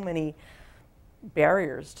there's so many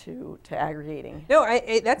barriers to aggregating. No,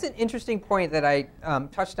 that's an interesting point that I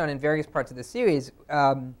touched on in various parts of the series,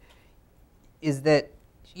 is that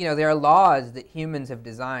there are laws that humans have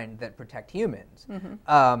designed that protect humans.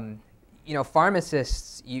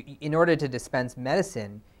 Pharmacists, in order to dispense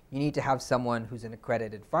medicine, you need to have someone who's an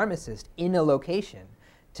accredited pharmacist in a location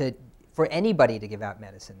for anybody to give out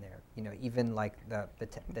medicine there. Even like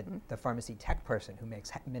the pharmacy tech person who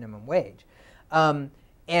makes minimum wage,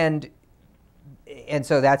 and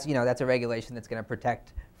so that's a regulation that's going to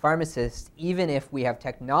protect pharmacists, even if we have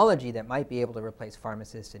technology that might be able to replace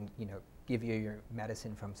pharmacists and give you your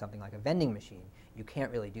medicine from something like a vending machine. You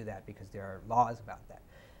can't really do that because there are laws about that.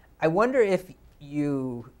 I wonder if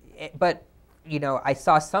I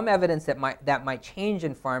saw some evidence that might change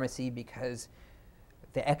in pharmacy because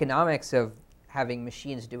the economics of having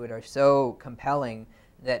machines do it are so compelling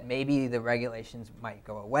that maybe the regulations might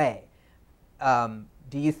go away.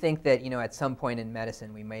 Do you think that at some point in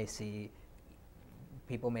medicine we may see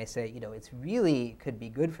people may say it's really could be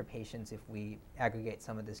good for patients if we aggregate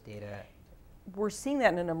some of this data? We're seeing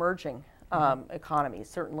that in an emerging economies,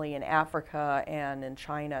 certainly in Africa and in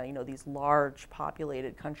China, these large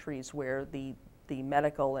populated countries where the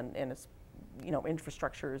medical and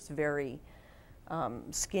infrastructure is very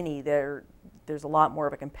skinny. There's a lot more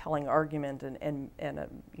of a compelling argument and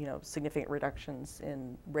significant reductions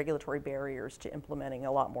in regulatory barriers to implementing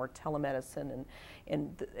a lot more telemedicine,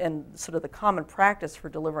 and sort of the common practice for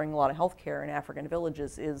delivering a lot of healthcare in African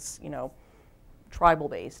villages is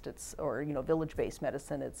tribal-based, or village-based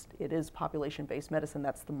medicine. It is population-based medicine.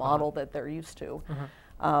 That's the model that they're used to.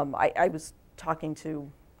 I was talking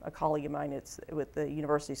to a colleague of mine. It's with the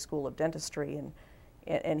University School of Dentistry,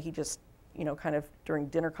 and he just kind of during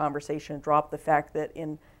dinner conversation dropped the fact that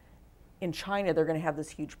in China they're going to have this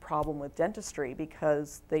huge problem with dentistry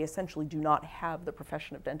because they essentially do not have the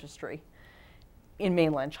profession of dentistry in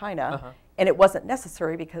mainland China, and it wasn't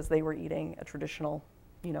necessary because they were eating a traditional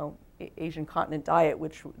Asian continent diet,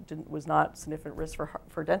 which was not significant risk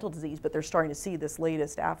for dental disease, but they're starting to see this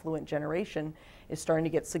latest affluent generation is starting to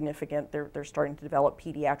get significant. They're starting to develop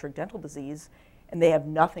pediatric dental disease, and they have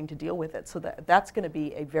nothing to deal with it. So that's going to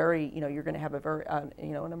be a very, you're going to have a very, an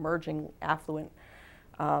emerging affluent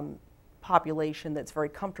population that's very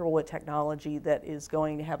comfortable with technology, that is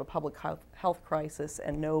going to have a public health crisis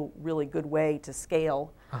and no really good way to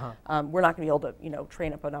scale. We're not going to be able to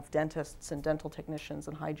train up enough dentists and dental technicians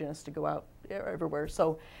and hygienists to go out everywhere.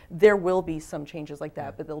 So there will be some changes like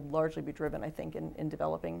that, but they'll largely be driven, I think, in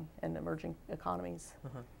developing and emerging economies.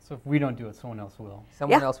 So if we don't do it, someone else will.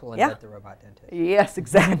 Someone else will invent the robot dentist. Yes,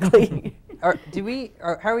 exactly. How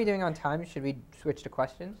are we doing on time? Should we switch to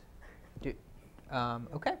questions?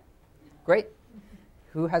 Okay. Great.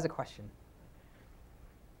 Who has a question?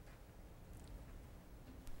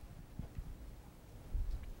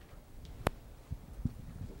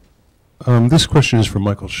 This question is from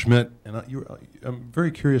Michael Schmidt, and I'm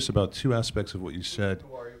very curious about two aspects of what you said.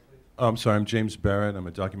 Who are you, please? I'm sorry, I'm James Barrett. I'm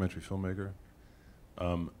a documentary filmmaker.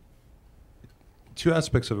 Two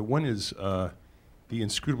aspects of it. One is the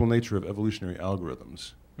inscrutable nature of evolutionary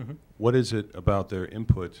algorithms. What is it about their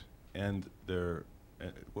input and their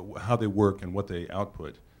how they work and what they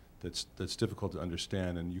output that's difficult to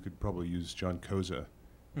understand? And you could probably use John Koza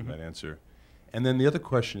in that answer. And then the other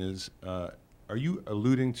question is, are you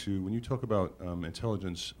alluding to, when you talk about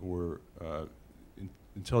intelligence or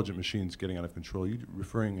intelligent machines getting out of control, are you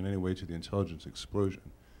referring in any way to the intelligence explosion,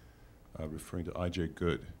 referring to I.J.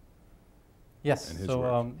 Good? Yes, and his so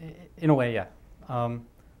work? In a way, yeah. So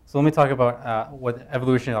let me talk about what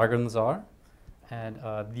evolutionary algorithms are. And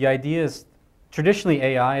the idea is, traditionally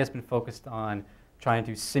AI has been focused on trying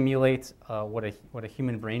to simulate what a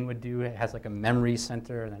human brain would do. It has like a memory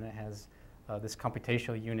center, and then it has this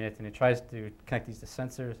computational unit, and it tries to connect these to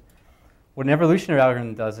sensors. What an evolutionary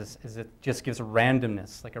algorithm does is it just gives a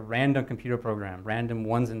randomness, like a random computer program, random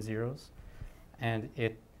ones and zeros, and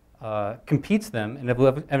it competes them in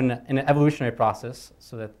an evolutionary process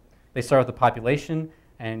so that they start with the population,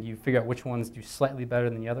 and you figure out which ones do slightly better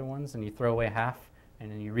than the other ones, and you throw away half, and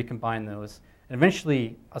then you recombine those. And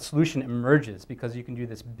eventually, a solution emerges because you can do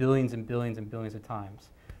this billions and billions and billions of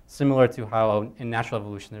times. Similar to how in natural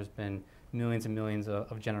evolution there's been millions and millions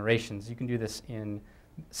of generations. You can do this in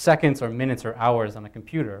seconds or minutes or hours on a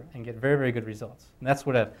computer and get very, very good results. And that's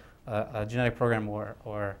what a genetic program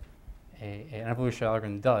or an evolutionary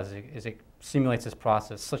algorithm does, is it simulates this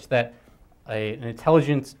process such that an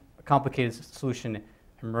intelligent, complicated solution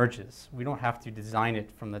emerges. We don't have to design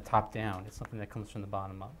it from the top down. It's something that comes from the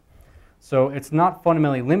bottom up. So it's not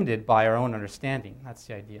fundamentally limited by our own understanding. That's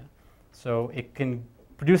the idea. So it can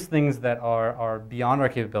produce things that are beyond our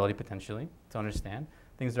capability, potentially, to understand,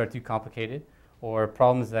 things that are too complicated, or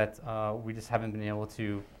problems that we just haven't been able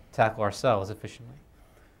to tackle ourselves efficiently.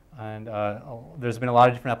 And there's been a lot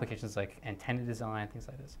of different applications like antenna design, things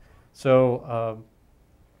like this. So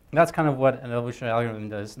that's kind of what an evolutionary algorithm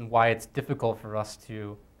does and why it's difficult for us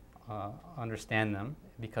to understand them,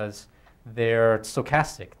 because they're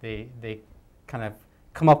stochastic. They kind of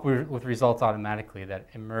come up with results automatically that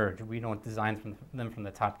emerge. We don't design them from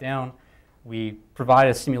the top down. We provide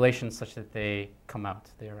a simulation such that they come out,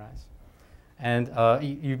 they arise. And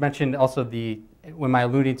you mentioned also when I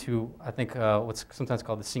alluded to, I think, what's sometimes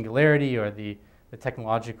called the singularity or the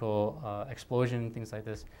technological explosion, things like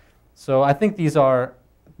this. So I think these are,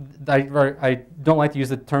 I don't like to use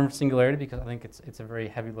the term singularity because I think it's a very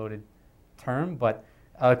heavy loaded term, but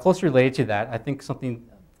closely related to that, I think something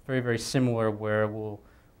very, very similar where when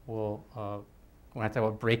I talk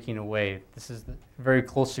about breaking away, this is very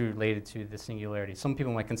closely related to the singularity. Some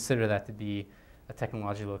people might consider that to be a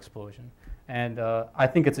technological explosion. And I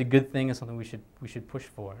think it's a good thing and something we should push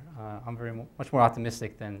for. I'm much more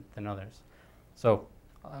optimistic than others. So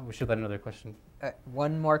we should let another question.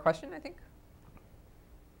 One more question, I think.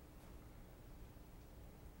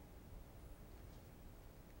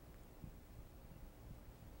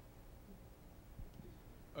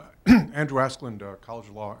 Andrew Askeland, College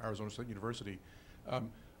of Law, Arizona State University.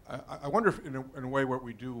 I wonder if in a way what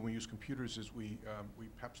we do when we use computers is we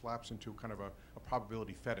perhaps lapse into kind of a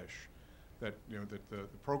probability fetish, that that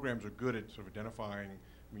the programs are good at sort of identifying,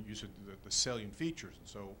 I mean, you said the salient features, and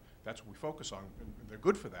so that's what we focus on, and they're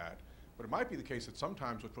good for that. But it might be the case that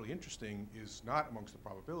sometimes what's really interesting is not amongst the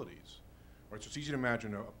probabilities. Right? So it's easy to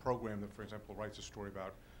imagine a program that, for example, writes a story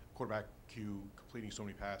about quarterback Q completing so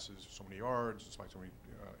many passes, so many yards, despite so many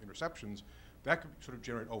interceptions. That could sort of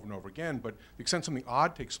generate over and over again, but the extent something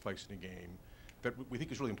odd takes place in a game that we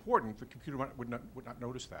think is really important, the computer would not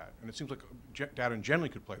notice that. And it seems like data generally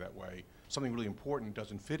could play that way. Something really important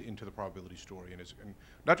doesn't fit into the probability story, and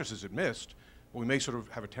not just is it missed, but we may sort of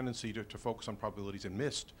have a tendency to focus on probabilities and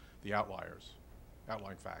missed the outliers,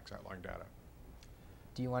 outlying facts, outlying data.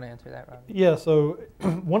 Do you want to answer that, Rob? Yeah, so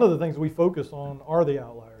one of the things we focus on are the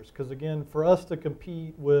outliers, because again, for us to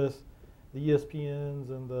compete with the ESPNs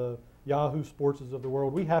and the Yahoo Sportses of the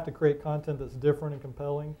world, we have to create content that's different and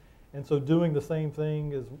compelling. And so doing the same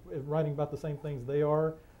thing, as writing about the same things they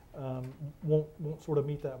are, won't sort of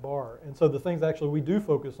meet that bar. And so the things actually we do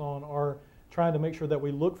focus on are trying to make sure that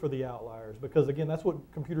we look for the outliers, because again, that's what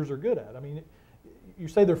computers are good at. I mean, you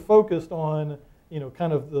say they're focused on,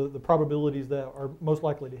 kind of the probabilities that are most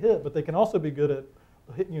likely to hit, but they can also be good at,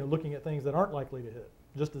 looking at things that aren't likely to hit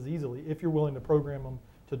just as easily if you're willing to program them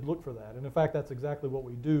to look for that. And in fact, that's exactly what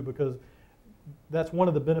we do, because that's one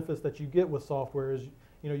of the benefits that you get with software is,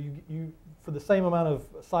 you for the same amount of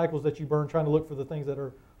cycles that you burn trying to look for the things that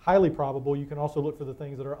are highly probable, you can also look for the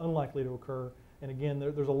things that are unlikely to occur. And again,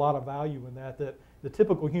 there's a lot of value in that the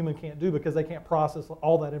typical human can't do, because they can't process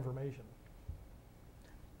all that information.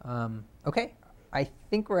 Okay, I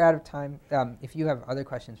think we're out of time. If you have other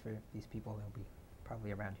questions for these people, they'll be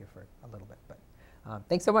probably around here for a little bit. But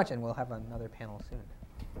thanks so much, and we'll have another panel soon.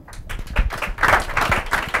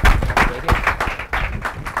 Right here.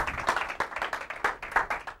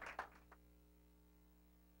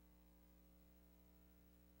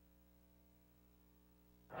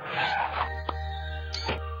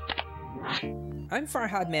 I'm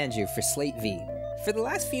Farhad Manju for Slate V. For the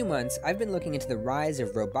last few months, I've been looking into the rise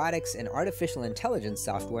of robotics and artificial intelligence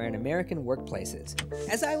software in American workplaces.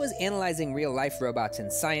 As I was analyzing real-life robots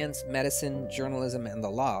in science, medicine, journalism, and the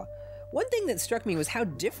law, one thing that struck me was how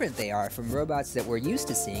different they are from robots that we're used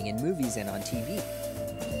to seeing in movies and on TV.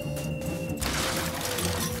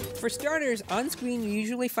 For starters, on screen you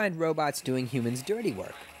usually find robots doing humans' dirty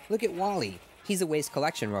work. Look at WALL-E. He's a waste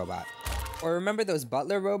collection robot. Or remember those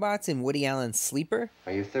butler robots in Woody Allen's Sleeper?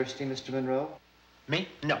 Are you thirsty, Mr. Monroe? Me?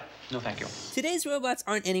 No. No, thank you. Today's robots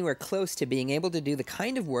aren't anywhere close to being able to do the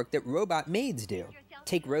kind of work that robot maids do.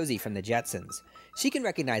 Take Rosie from the Jetsons. She can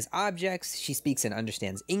recognize objects, she speaks and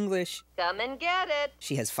understands English. Come and get it.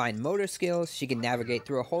 She has fine motor skills, she can navigate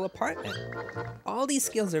through a whole apartment. All these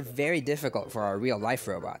skills are very difficult for our real-life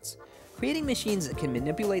robots. Creating machines that can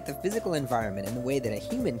manipulate the physical environment in the way that a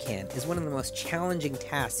human can is one of the most challenging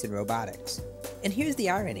tasks in robotics. And here's the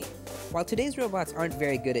irony. While today's robots aren't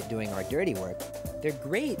very good at doing our dirty work, they're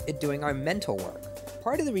great at doing our mental work.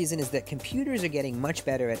 Part of the reason is that computers are getting much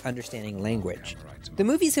better at understanding language. The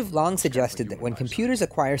movies have long suggested that when computers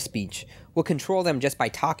acquire speech, we'll control them just by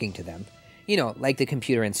talking to them. You know, like the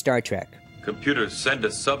computer in Star Trek. Computer, send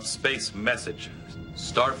a subspace message.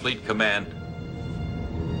 Starfleet command.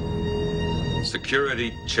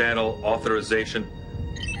 Security channel authorization.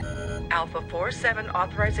 Alpha 47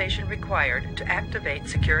 authorization required to activate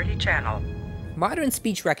security channel. Modern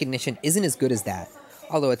speech recognition isn't as good as that,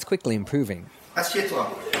 although it's quickly improving.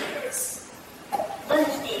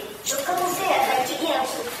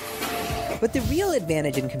 But the real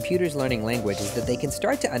advantage in computers learning language is that they can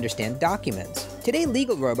start to understand documents. Today,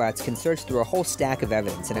 legal robots can search through a whole stack of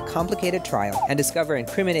evidence in a complicated trial and discover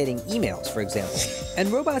incriminating emails, for example.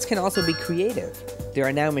 And robots can also be creative. There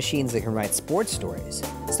are now machines that can write sports stories.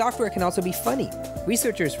 Software can also be funny.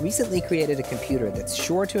 Researchers recently created a computer that's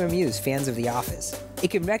sure to amuse fans of The Office. It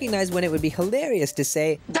can recognize when it would be hilarious to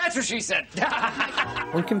say, "That's what she said!"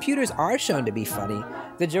 When computers are shown to be funny,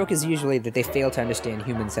 the joke is usually that they fail to understand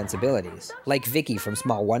human sensibilities, like Vicky from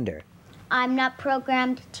Small Wonder. I'm not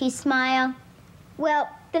programmed to smile. Well,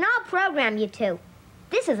 then I'll program you to.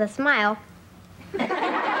 This is a smile. Got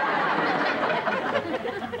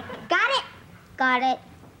it? Got it.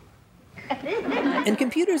 And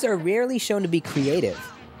computers are rarely shown to be creative.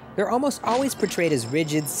 They're almost always portrayed as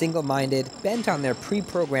rigid, single-minded, bent on their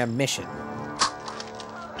pre-programmed mission.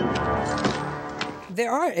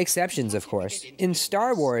 There are exceptions, of course. In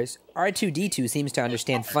Star Wars, R2-D2 seems to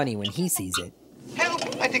understand funny when he sees it. Help!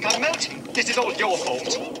 I think I'm melting. This is all your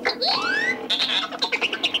fault.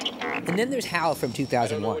 And then there's Hal from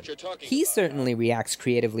 2001. He certainly reacts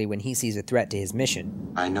creatively when he sees a threat to his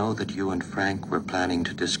mission. I know that you and Frank were planning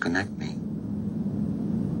to disconnect me.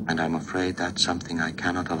 And I'm afraid that's something I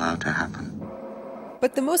cannot allow to happen.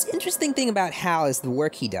 But the most interesting thing about Hal is the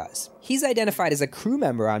work he does. He's identified as a crew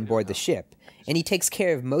member on board the ship, and he takes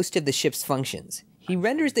care of most of the ship's functions. He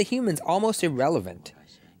renders the humans almost irrelevant.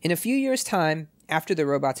 In a few years' time, after the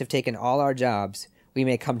robots have taken all our jobs, we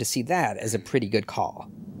may come to see that as a pretty good call.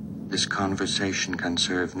 This conversation can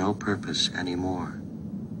serve no purpose anymore.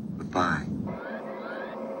 Goodbye.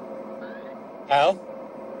 Al?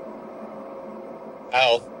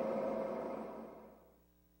 Al?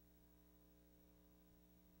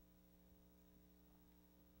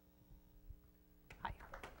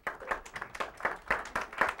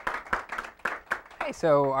 Okay,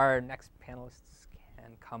 so our next panelists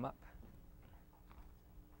can come up.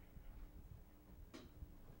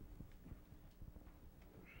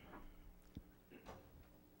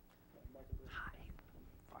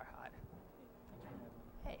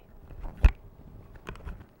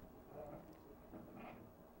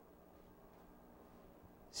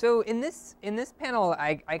 So in this panel,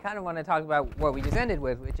 I kind of want to talk about what we just ended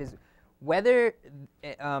with, which is whether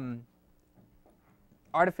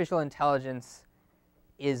artificial intelligence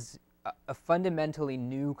is a fundamentally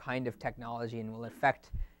new kind of technology and will affect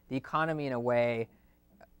the economy in a way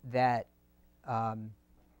that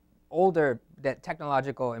that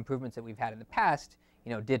technological improvements that we've had in the past,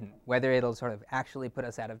 didn't. Whether it'll sort of actually put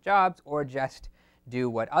us out of jobs or just do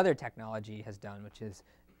what other technology has done, which is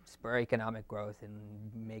spur economic growth and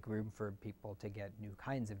make room for people to get new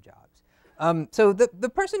kinds of jobs. So the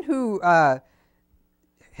person who has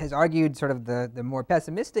argued sort of the more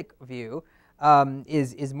pessimistic view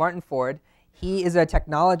is Martin Ford. He is a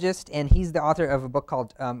technologist, and he's the author of a book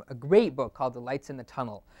called, a great book called The Lights in the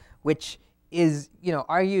Tunnel, which is,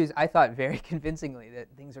 argues, I thought very convincingly, that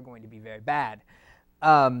things are going to be very bad.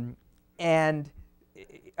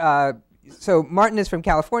 So Martin is from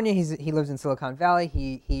California. He lives in Silicon Valley.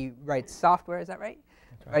 He writes software. Is that right?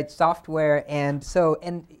 Right. Writes software, and a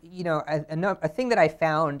thing that I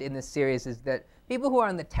found in this series is that people who are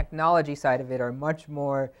on the technology side of it are much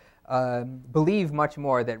more believe much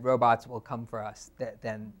more that robots will come for us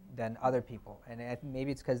than other people, and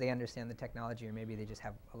maybe it's because they understand the technology, or maybe they just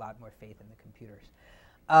have a lot more faith in the computers.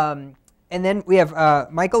 And then we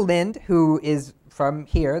have Michael Lind, who is from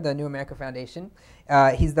here, the New America Foundation.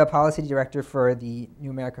 He's the policy director for the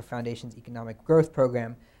New America Foundation's Economic Growth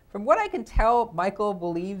Program. From what I can tell, Michael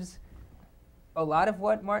believes a lot of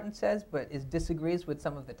what Martin says, but disagrees with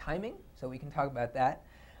some of the timing, so we can talk about that.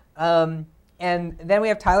 And then we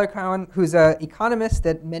have Tyler Cowen, who's an economist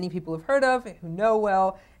that many people have heard of, who know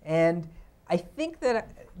well, and I think that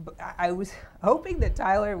I was hoping that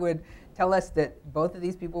Tyler would tell us that both of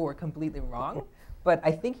these people were completely wrong, but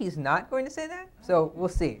I think he's not going to say that, so we'll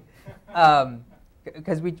see.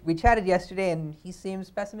 Because we chatted yesterday, and he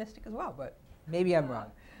seems pessimistic as well, but maybe I'm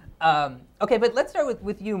wrong. Okay, but let's start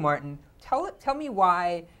with you, Martin. Tell me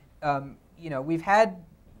why, we've had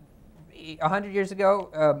 100 years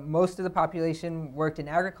ago, most of the population worked in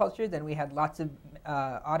agriculture. Then we had lots of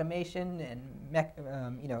automation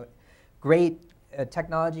and great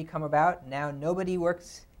technology come about. Now nobody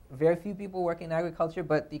works, very few people work in agriculture,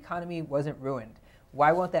 but the economy wasn't ruined.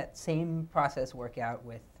 Why won't that same process work out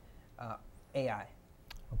with AI?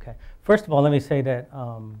 Okay. First of all, let me say that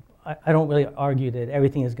I don't really argue that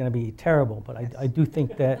everything is going to be terrible, but I do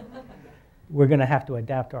think that we're going to have to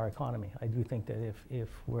adapt our economy. I do think that if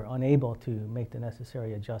we're unable to make the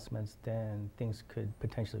necessary adjustments, then things could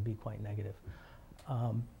potentially be quite negative.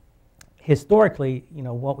 Historically,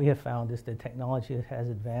 what we have found is that technology has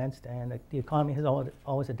advanced, and the economy has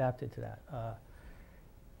always adapted to that.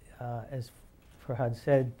 As Farhad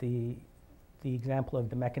said, the example of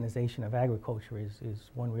the mechanization of agriculture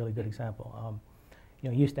is one really good example.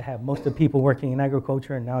 You used to have most of the people working in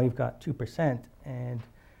agriculture, and now you've got 2%. And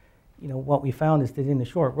what we found is that in the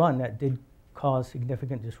short run, that did cause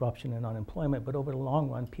significant disruption and unemployment. But over the long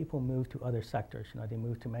run, people moved to other sectors. They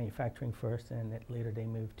moved to manufacturing first, and later they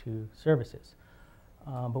moved to services.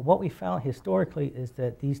 But what we found historically is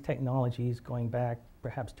that these technologies, going back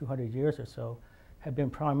perhaps 200 years or so, have been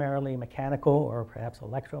primarily mechanical or perhaps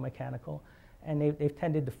electromechanical. And they've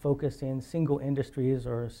tended to focus in single industries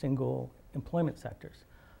or single employment sectors.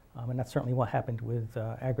 And that's certainly what happened with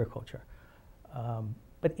agriculture.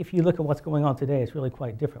 But if you look at what's going on today, it's really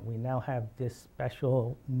quite different. We now have this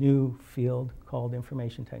special new field called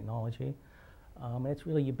information technology. And it's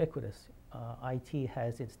really ubiquitous. IT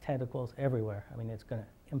has its tentacles everywhere. I mean, it's going to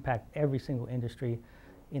impact every single industry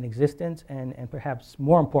in existence, and perhaps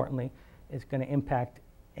more importantly, it's going to impact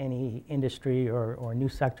any industry or new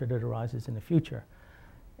sector that arises in the future.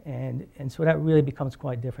 And so that really becomes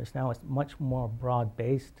quite different. Now it's much more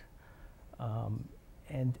broad-based.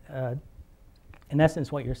 In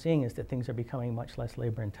essence, what you're seeing is that things are becoming much less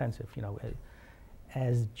labor-intensive.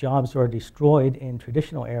 As jobs are destroyed in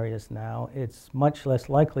traditional areas now, it's much less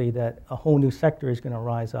likely that a whole new sector is going to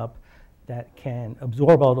rise up that can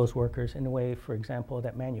absorb all those workers in the way, for example,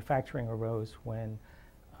 that manufacturing arose when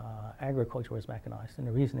agriculture was mechanized. And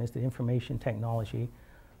the reason is that information technology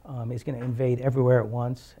is going to invade everywhere at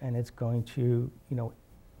once, and it's going to,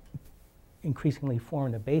 increasingly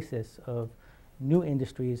form the basis of new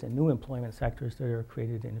industries and new employment sectors that are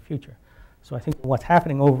created in the future. So I think what's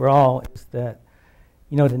happening overall is that,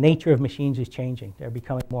 the nature of machines is changing. They're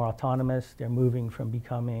becoming more autonomous. They're moving from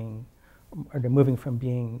being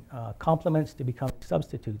complements to becoming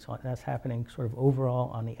substitutes. That's happening sort of overall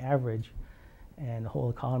on the average, and the whole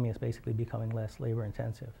economy is basically becoming less labor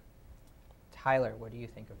intensive. Tyler, what do you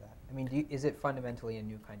think of that? I mean, is it fundamentally a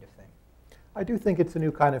new kind of thing? I do think it's a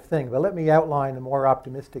new kind of thing, but let me outline a more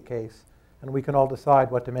optimistic case, and we can all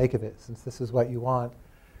decide what to make of it, since this is what you want.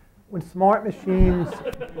 When smart machines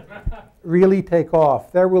really take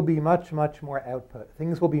off, there will be much, much more output.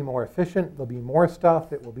 Things will be more efficient. There'll be more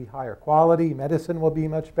stuff. It will be higher quality. Medicine will be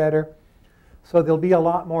much better. So there'll be a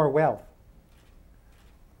lot more wealth.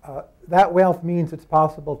 That wealth means it's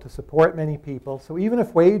possible to support many people. So even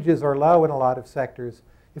if wages are low in a lot of sectors,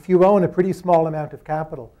 if you own a pretty small amount of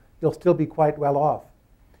capital, you'll still be quite well off.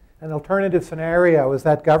 An alternative scenario is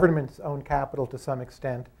that governments own capital to some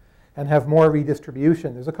extent and have more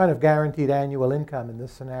redistribution. There's a kind of guaranteed annual income in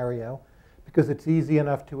this scenario because it's easy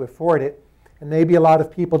enough to afford it. And maybe a lot of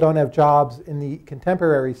people don't have jobs in the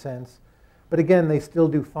contemporary sense, but again, they still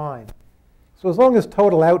do fine. So as long as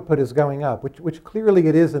total output is going up, which clearly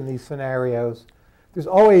it is in these scenarios, there's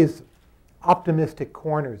always optimistic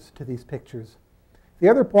corners to these pictures. The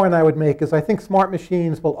other point I would make is I think smart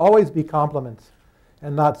machines will always be complements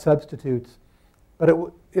and not substitutes, but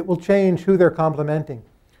it will change who they're complementing.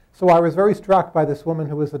 So I was very struck by this woman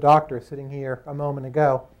who was a doctor sitting here a moment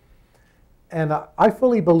ago, and I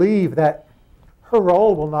fully believe that her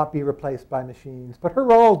role will not be replaced by machines, but her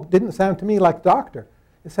role didn't sound to me like doctor.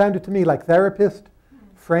 It sounded to me like therapist,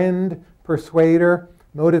 friend, persuader,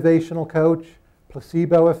 motivational coach,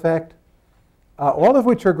 placebo effect, all of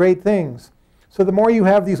which are great things. So the more you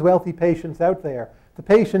have these wealthy patients out there, the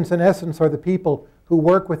patients in essence are the people who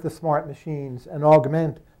work with the smart machines and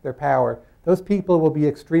augment their power. Those people will be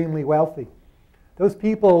extremely wealthy. those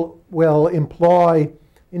people will employ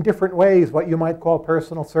in different ways what you might call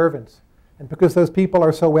personal servants. And because those people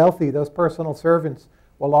are so wealthy, those personal servants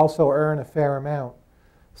will also earn a fair amount.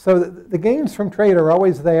 So the gains from trade are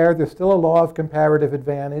always there. There's still a law of comparative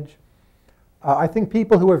advantage. I think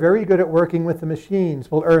people who are very good at working with the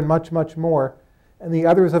machines will earn much, much more. And the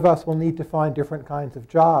others of us will need to find different kinds of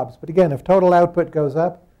jobs. But again, if total output goes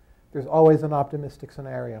up, there's always an optimistic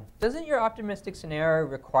scenario. Doesn't your optimistic scenario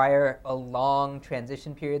require a long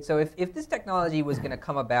transition period? So if this technology was going to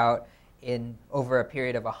come about in over a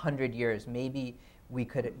period of 100 years, maybe we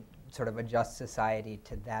could sort of adjust society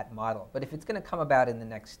to that model. But if it's going to come about in the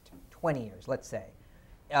next 20 years, let's say,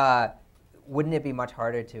 wouldn't it be much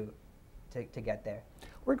harder to get there?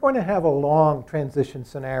 We're going to have a long transition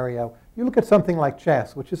scenario. You look at something like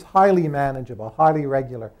chess, which is highly manageable, highly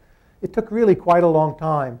regular. It took really quite a long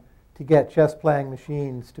time to get chess-playing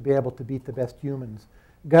machines to be able to beat the best humans.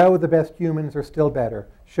 Go, the best humans are still better.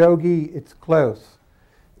 Shogi, it's close.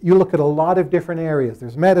 You look at a lot of different areas.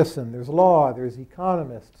 There's medicine, there's law, there's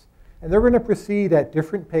economists. And they're going to proceed at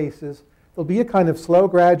different paces. There'll be a kind of slow,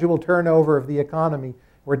 gradual turnover of the economy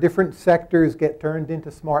where different sectors get turned into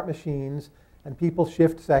smart machines and people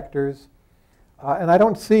shift sectors. And I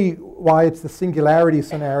don't see why it's the singularity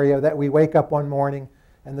scenario that we wake up one morning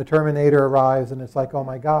and the Terminator arrives and it's like, oh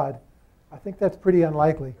my God. I think that's pretty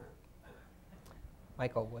unlikely.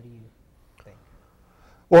 Michael, what do you think?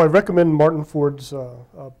 Well, I recommend Martin Ford's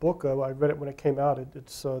book. I read it when it came out.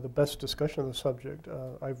 It's the best discussion of the subject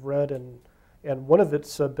I've read, and one of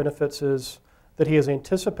its benefits is that he has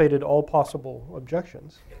anticipated all possible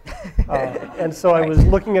objections. And so I was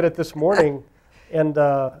looking at it this morning, and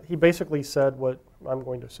he basically said what I'm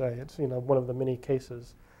going to say. It's one of the many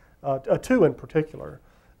cases, two in particular.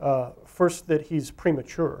 First, that he's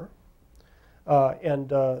premature,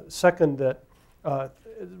 and second, that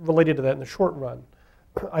related to that in the short run,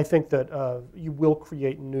 I think that you will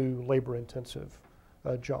create new labor-intensive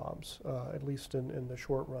jobs, at least in the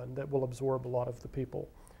short run, that will absorb a lot of the people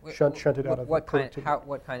shunted out of productivity.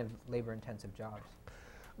 What kind of labor-intensive jobs?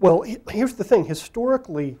 Well, here's the thing.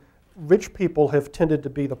 Historically, rich people have tended to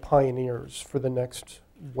be the pioneers for the next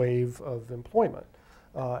wave of employment.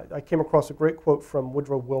 I came across a great quote from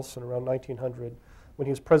Woodrow Wilson around 1900 when he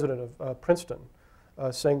was president of Princeton,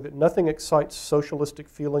 saying that nothing excites socialistic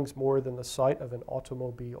feelings more than the sight of an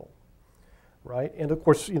automobile, right? And of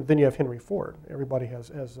course, then you have Henry Ford. Everybody has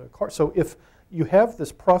a car. So if you have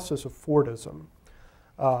this process of Fordism,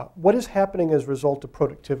 what is happening as a result of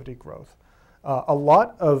productivity growth? A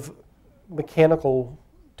lot of mechanical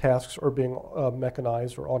tasks are being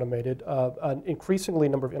mechanized or automated. An increasingly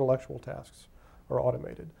number of intellectual tasks are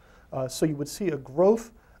automated. So you would see a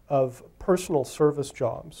growth of personal service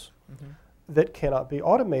jobs that cannot be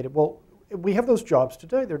automated. Well, we have those jobs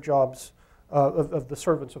today. They're jobs of the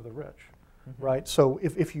servants of the rich, right? So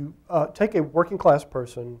if you take a working class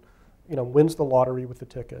person, wins the lottery with the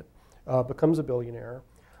ticket, becomes a billionaire,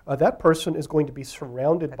 that person is going to be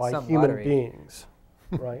surrounded by human beings,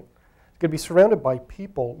 right? It's going to be surrounded by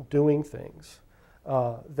people doing things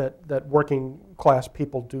that working class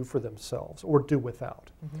people do for themselves or do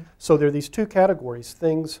without. So there are these two categories,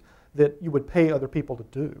 things that you would pay other people to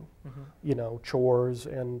do, chores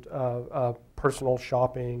and personal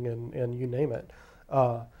shopping and you name it,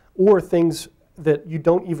 or things that you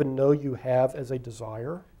don't even know you have as a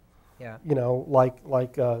desire. Yeah.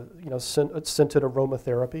 Scented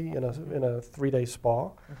aromatherapy in a 3-day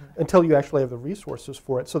spa, until you actually have the resources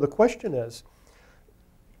for it. So the question is,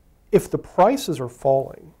 if the prices are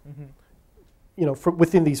falling,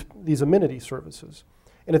 within these amenity services,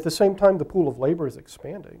 and at the same time the pool of labor is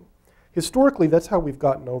expanding, historically that's how we've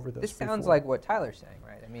gotten over this. This sounds like what Tyler's saying,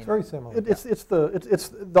 right? I mean, very similar. It's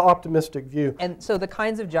the optimistic view. And so the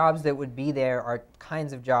kinds of jobs that would be there are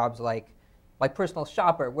kinds of jobs like personal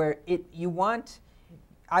shopper, where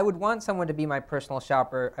I would want someone to be my personal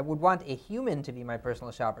shopper. I would want a human to be my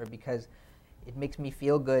personal shopper because it makes me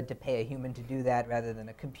feel good to pay a human to do that rather than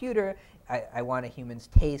a computer. I want a human's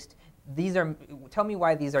taste. Tell me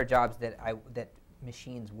why these are jobs that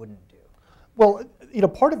machines wouldn't do. Well,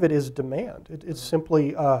 part of it is demand. It's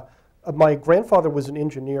simply, my grandfather was an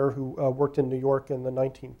engineer who worked in New York in the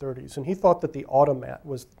 1930s, and he thought that the automat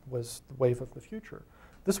was the wave of the future.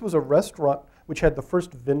 This was a restaurant which had the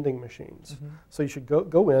first vending machines. So you should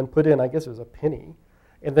go in, put in, I guess it was a penny,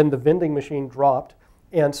 and then the vending machine dropped.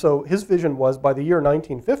 And so his vision was by the year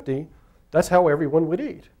 1950, that's how everyone would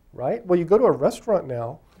eat, right? Well, you go to a restaurant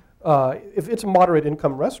now, If it's a moderate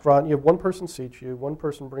income restaurant, you have one person seats you, one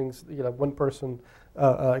person brings, one person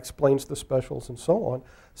explains the specials and so on.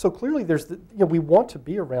 So clearly there's, we want to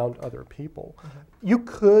be around other people. You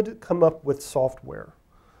could come up with software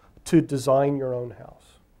to design your own house.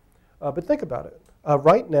 But think about it.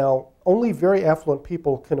 Right now, only very affluent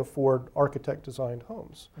people can afford architect-designed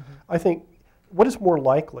homes. I think what is more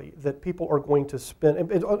likely that people are going to spend,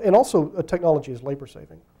 and also technology is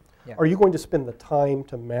labor-saving. Yeah. Are you going to spend the time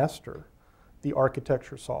to master the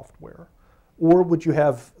architecture software? Or would you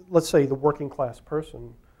have, let's say, the working-class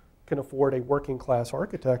person can afford a working-class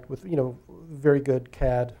architect with, very good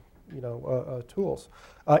CAD, tools.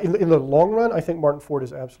 In the long run, I think Martin Ford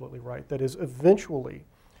is absolutely right. That is, eventually,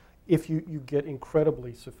 if you get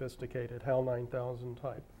incredibly sophisticated HAL 9000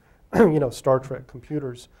 type, Star Trek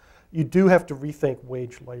computers, you do have to rethink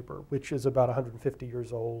wage labor, which is about 150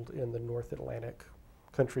 years old in the North Atlantic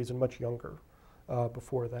countries and much younger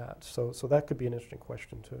before that. So that could be an interesting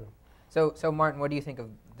question too. So Martin, what do you think of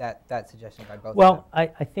that suggestion by both Well, of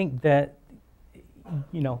them? I think that,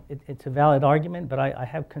 it's a valid argument, but I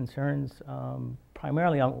have concerns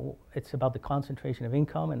primarily on, it's about the concentration of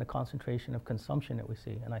income and the concentration of consumption that we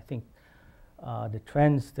see. And I think the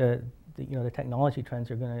trends, the technology trends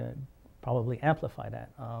are going to probably amplify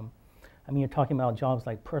that. I mean, you're talking about jobs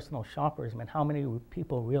like personal shoppers. I mean, how many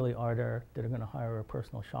people really are there that are going to hire a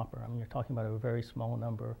personal shopper? I mean, you're talking about a very small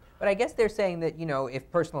number. But I guess they're saying that,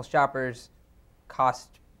 if personal shoppers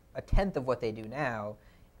cost a tenth of what they do now,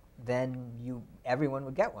 then everyone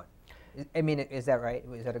would get one. I mean, is that right?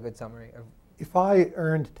 Is that a good summary? If I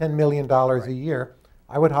earned $10 million a year,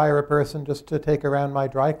 I would hire a person just to take around my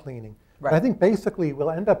dry cleaning. Right. But I think basically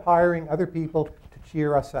we'll end up hiring other people to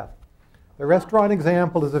cheer us up. The restaurant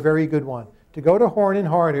example is a very good one. To go to Horn &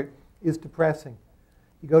 Hardart is depressing.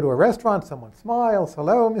 You go to a restaurant, someone smiles,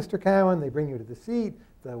 hello, Mr. Cowan, they bring you to the seat,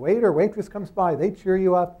 the waiter, waitress comes by, they cheer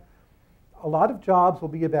you up. A lot of jobs will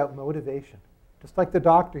be about motivation. Just like the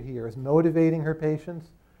doctor here is motivating her patients,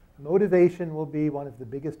 motivation will be one of the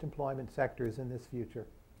biggest employment sectors in this future.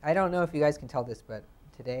 I don't know if you guys can tell this, but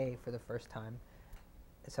today, for the first time,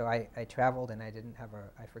 so I traveled and I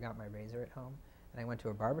forgot my razor at home. And I went to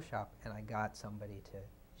a barbershop and I got somebody to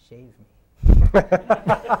shave me,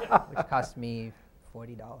 which cost me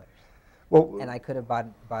 $40. Well, and I could have bought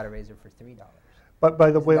a razor for $3. But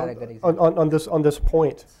by the way, on this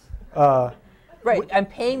point, right, I'm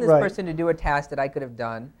paying this right. person to do a task that I could have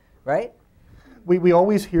done, right? We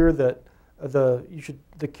always hear that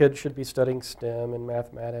the kids should be studying STEM and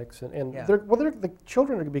mathematics, and Yeah. the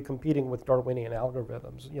children are going to be competing with Darwinian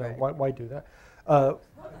algorithms. Right. Why do that?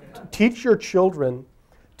 Teach your children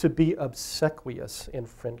to be obsequious and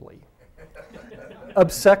friendly.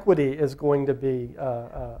 Obsequity is going to be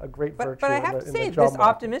a great virtue. But I have to say, this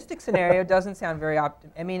optimistic scenario doesn't sound very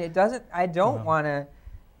I mean, it doesn't. I don't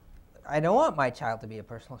want my child to be a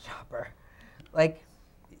personal shopper. Like,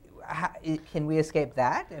 can we escape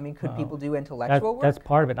that? I mean, could people do intellectual work? That's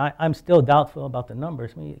part of it. I'm still doubtful about the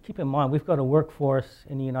numbers. I mean, keep in mind, we've got a workforce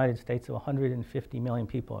in the United States of 150 million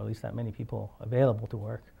people, or at least that many people available to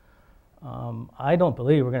work. I don't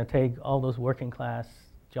believe we're going to take all those working class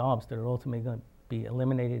jobs that are ultimately going to be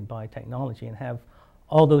eliminated by technology and have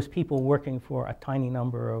all those people working for a tiny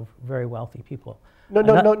number of very wealthy people. No,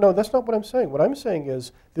 that's not what I'm saying. What I'm saying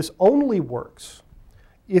is this only works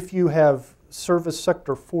if you have service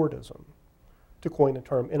sector Fordism, to coin a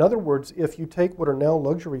term. In other words, if you take what are now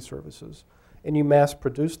luxury services and you mass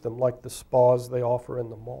produce them, like the spas they offer in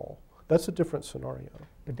the mall, that's a different scenario.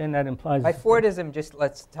 But then that implies... By Fordism, just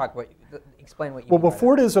let's talk explain what you mean Well, by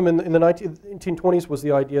Fordism in the 1920s was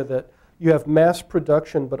the idea that you have mass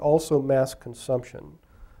production but also mass consumption,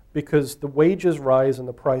 because the wages rise and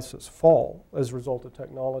the prices fall as a result of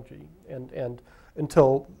technology, and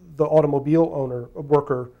until the automobile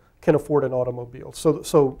worker can afford an automobile.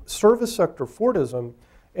 So service sector Fordism,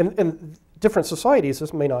 and different societies,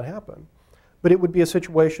 this may not happen, but it would be a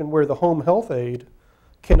situation where the home health aide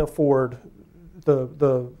can afford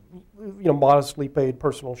the modestly paid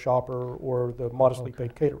personal shopper or the modestly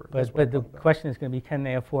paid caterer. But the question is going to be, can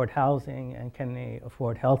they afford housing, and can they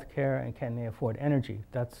afford health care, and can they afford energy?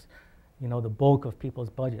 That's the bulk of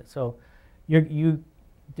people's budget. So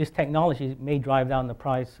this technology may drive down the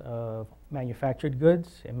price of manufactured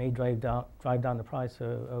goods. It may drive down the price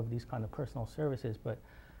of these kind of personal services. But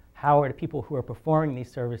how are the people who are performing these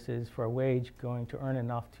services for a wage going to earn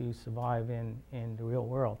enough to survive in the real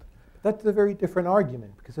world? That's a very different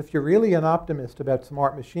argument, because if you're really an optimist about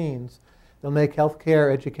smart machines, they'll make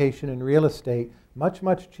healthcare, education, and real estate much,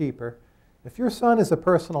 much cheaper. If your son is a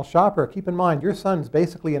personal shopper, keep in mind, your son's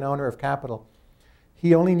basically an owner of capital.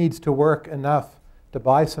 He only needs to work enough to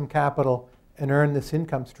buy some capital and earn this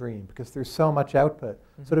income stream because there's so much output.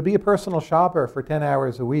 So to be a personal shopper for 10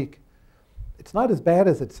 hours a week, it's not as bad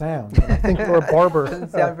as it sounds. And I think for a barber,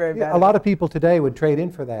 doesn't sound very bad. a lot of people today would trade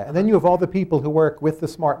in for that. And then you have all the people who work with the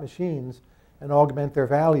smart machines and augment their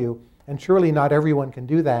value. And surely not everyone can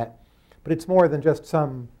do that. But it's more than just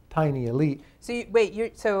some tiny elite. So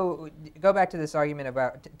wait, so go back to this argument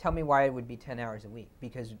about, tell me why it would be 10 hours a week.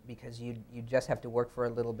 Because you just have to work for a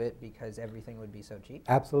little bit because everything would be so cheap?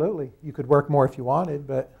 Absolutely. You could work more if you wanted,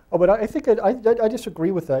 but... Oh, but I think I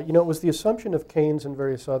disagree with that. You know, it was the assumption of Keynes and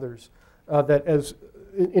various others that as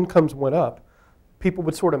incomes went up, people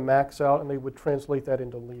would sort of max out and they would translate that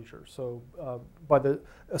into leisure. So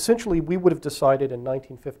essentially we would have decided in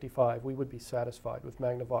 1955 we would be satisfied with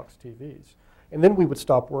Magnavox TVs. And then we would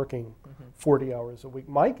stop working 40 hours a week.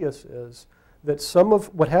 My guess is that some of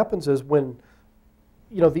what happens is when,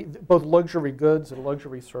 you know, both luxury goods and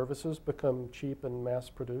luxury services become cheap and mass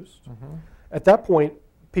produced, at that point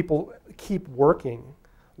people keep working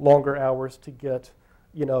longer hours to get,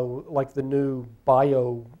 you know, like the new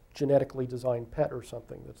genetically designed pet or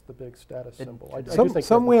something that's the big status symbol.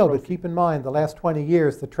 Some will, but keep in mind the last 20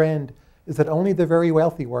 years the trend is that only the very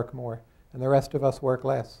wealthy work more and the rest of us work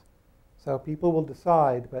less. So people will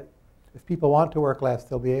decide, but if people want to work less,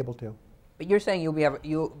 they'll be able to. But you're saying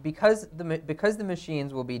because the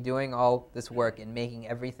machines will be doing all this work and making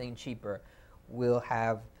everything cheaper, we'll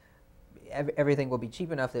have everything will be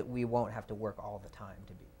cheap enough that we won't have to work all the time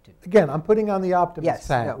to be. Again, I'm putting on the optimist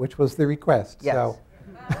hat, which was the request. Yes. So.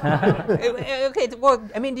 Okay, well,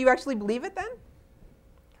 I mean, do you actually believe it then?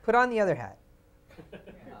 Put on the other hat.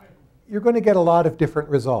 You're going to get a lot of different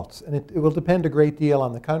results, and it will depend a great deal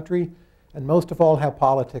on the country, and most of all how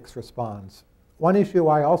politics responds. One issue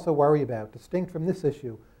I also worry about, distinct from this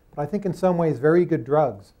issue, but I think in some ways very good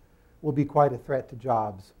drugs will be quite a threat to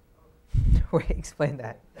jobs. Wait, explain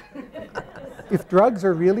that. If drugs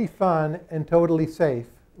are really fun and totally safe,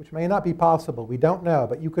 which may not be possible, we don't know,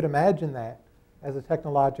 but you could imagine that as a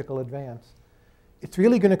technological advance, it's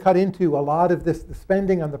really going to cut into a lot of the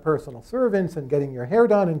spending on the personal servants and getting your hair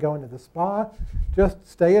done and going to the spa. Just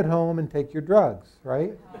stay at home and take your drugs,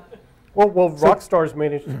 right? Well, rock stars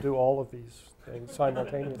manage to do all of these things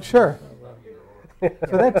simultaneously. Sure.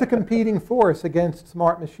 So that's a competing force against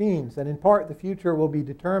smart machines, and in part the future will be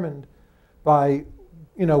determined by,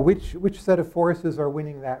 you know, which set of forces are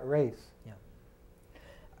winning that race.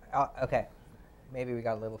 Yeah. Okay. Maybe we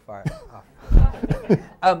got a little far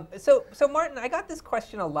off. So Martin, I got this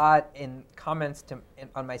question a lot in comments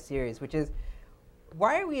on my series, which is,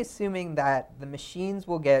 why are we assuming that the machines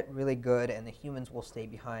will get really good and the humans will stay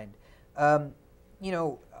behind? You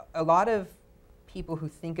know, a lot of people who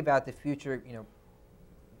think about the future, you know,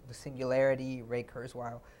 the singularity, Ray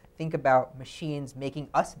Kurzweil, think about machines making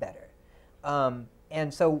us better.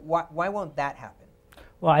 And so why won't that happen?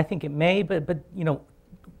 Well, I think it may, but you know,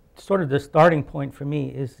 sort of the starting point for me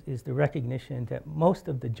is the recognition that most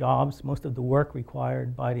of the jobs, most of the work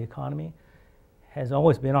required by the economy has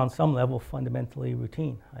always been on some level fundamentally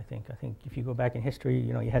routine. I think if you go back in history,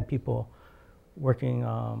 you know, you had people working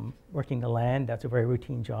the land. That's a very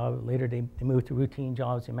routine job. Later they moved to routine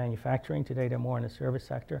jobs in manufacturing. Today they're more in the service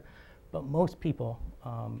sector. But most people,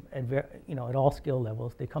 at all skill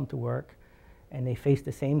levels, they come to work and they face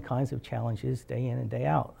the same kinds of challenges day in and day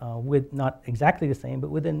out, with not exactly the same, but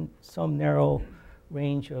within some narrow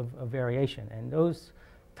range of variation. And those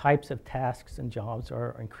types of tasks and jobs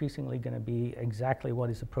are increasingly going to be exactly what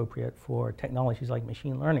is appropriate for technologies like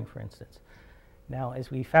machine learning, for instance. Now,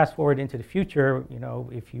 as we fast forward into the future, you know,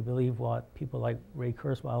 if you believe what people like Ray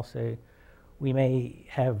Kurzweil say, we may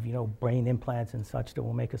have, you know, brain implants and such that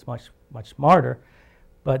will make us much smarter,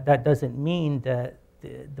 but that doesn't mean that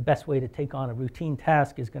the best way to take on a routine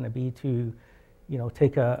task is going to be to, you know,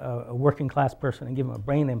 take a working class person and give them a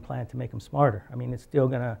brain implant to make them smarter. I mean, it's still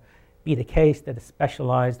going to be the case that a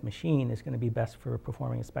specialized machine is going to be best for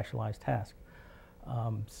performing a specialized task.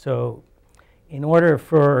 So in order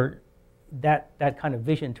for that kind of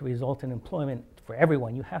vision to result in employment for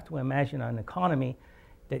everyone, you have to imagine an economy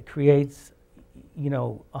that creates, you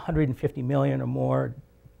know, 150 million or more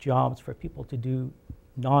jobs for people to do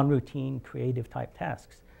non-routine creative type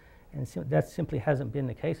tasks. And so that simply hasn't been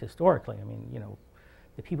the case historically. I mean, you know,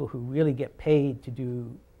 the people who really get paid to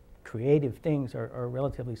do creative things are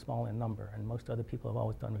relatively small in number, and most other people have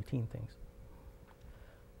always done routine things.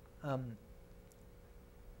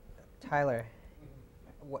 Tyler,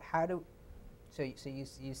 so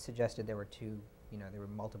you suggested there were there were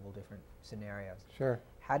multiple different scenarios. Sure.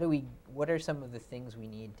 What are some of the things we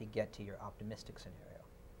need to get to your optimistic scenario?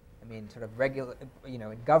 I mean, sort of regular, you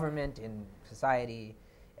know, in government, in society,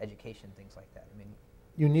 education, things like that? I mean,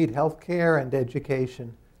 you need healthcare and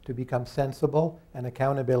education to become sensible and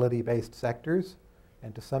accountability-based sectors,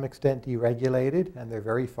 and to some extent deregulated, and they're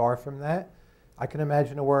very far from that. I can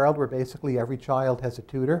imagine a world where basically every child has a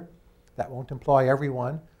tutor. That won't employ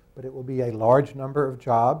everyone, but it will be a large number of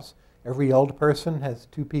jobs. Every old person has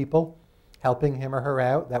 2 people helping him or her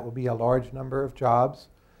out. That will be a large number of jobs.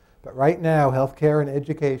 But right now, healthcare and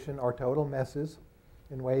education are total messes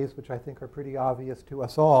in ways which I think are pretty obvious to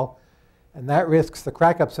us all. And that risks the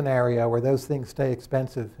crack-up scenario where those things stay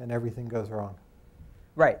expensive and everything goes wrong.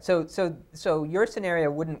 right. So your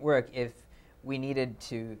scenario wouldn't work if we needed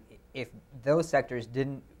to, if those sectors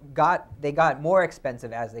they got more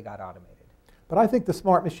expensive as they got automated. But I think the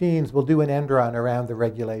smart machines will do an end run around the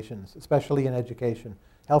regulations, especially in education.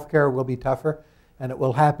 Healthcare will be tougher, and it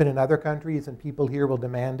will happen in other countries, and people here will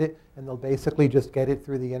demand it, and they'll basically just get it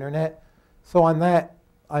through the internet. So on that,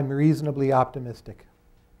 I'm reasonably optimistic.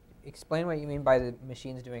 Explain what you mean by the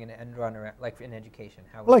machines doing an end run around, like in education.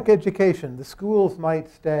 How Like education, the schools might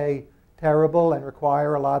stay terrible and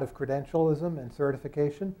require a lot of credentialism and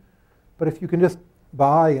certification. But if you can just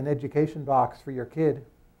buy an education box for your kid,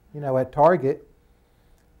 you know, at Target,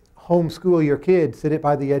 homeschool your kid, sit it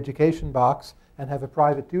by the education box, and have a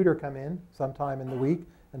private tutor come in sometime in the week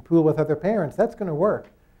and pool with other parents, that's going to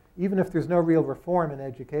work, even if there's no real reform in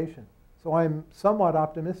education. So I'm somewhat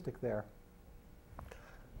optimistic there.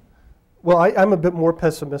 Well, I'm a bit more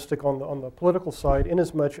pessimistic on the political side,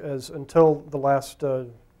 inasmuch as until the last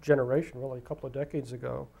generation, really a couple of decades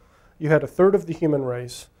ago, you had a third of the human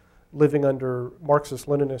race living under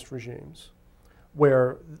Marxist-Leninist regimes,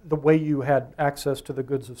 where the way you had access to the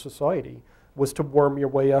goods of society was to worm your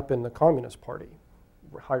way up in the Communist Party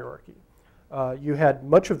hierarchy. You had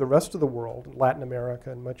much of the rest of the world, Latin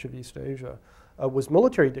America and much of East Asia, was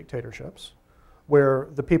military dictatorships, where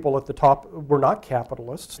the people at the top were not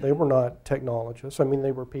capitalists, they were not technologists. I mean,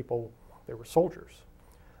 they were people, they were soldiers.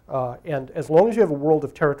 And as long as you have a world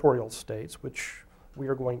of territorial states, which we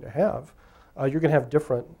are going to have, you're going to have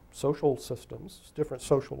different social systems, different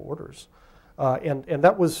social orders. And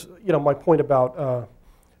that was, you know, my point about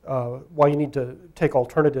why you need to take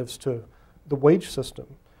alternatives to the wage system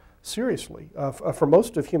seriously. For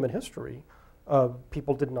most of human history,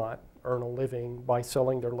 people did not earn a living by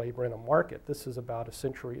selling their labor in a market. This is about a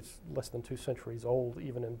century, it's less than 2 centuries old,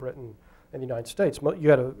 even in Britain and the United States. You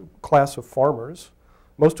had a class of farmers,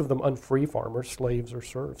 most of them unfree farmers, slaves or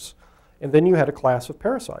serfs. And then you had a class of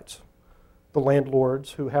parasites, the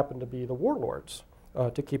landlords who happened to be the warlords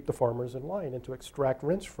to keep the farmers in line and to extract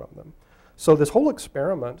rents from them. So this whole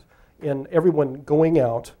experiment in everyone going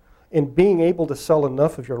out and being able to sell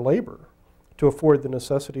enough of your labor to afford the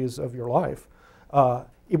necessities of your life,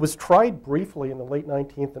 it was tried briefly in the late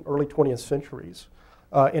 19th and early 20th centuries,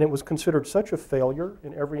 and it was considered such a failure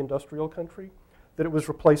in every industrial country that it was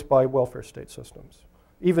replaced by welfare state systems.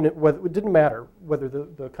 Even it didn't matter whether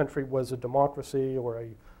the country was a democracy or a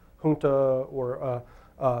junta or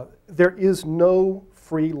there is no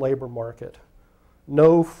free labor market,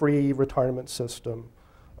 no free retirement system,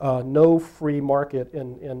 no free market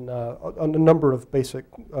in a number of basic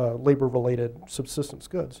labor-related subsistence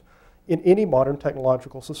goods in any modern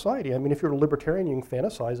technological society. I mean, if you're a libertarian, you can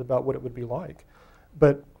fantasize about what it would be like.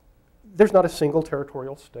 But there's not a single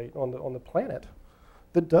territorial state on the planet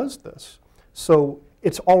that does this. So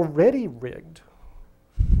it's already rigged,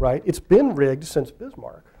 right? It's been rigged since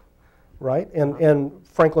Bismarck, right? And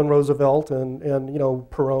Franklin Roosevelt and you know,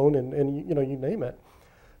 Perón and you know, you name it.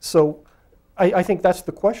 So I think that's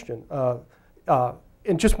the question.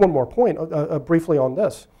 And just one more point briefly on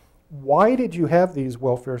this. Why did you have these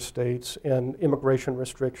welfare states and immigration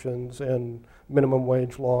restrictions and minimum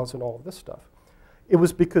wage laws and all of this stuff? It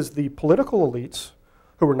was because the political elites,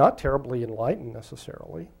 who were not terribly enlightened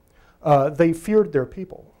necessarily, they feared their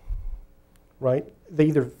people, right? They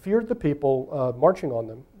either feared the people marching on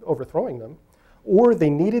them, overthrowing them, or they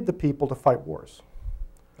needed the people to fight wars,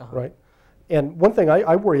 right? And one thing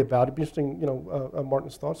I worry about, it'd be interesting, you know,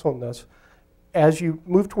 Martin's thoughts on this, as you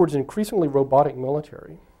move towards an increasingly robotic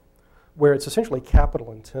military, where it's essentially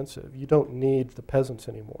capital intensive, you don't need the peasants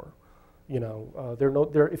anymore. You know,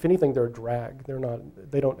 if anything, they're a drag.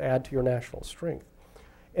 They don't add to your national strength.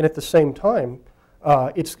 And at the same time,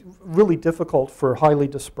 it's really difficult for highly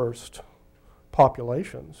dispersed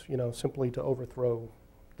populations, you know, simply to overthrow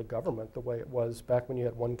the government the way it was back when you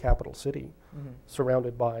had one capital city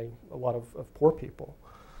surrounded by a lot of poor people.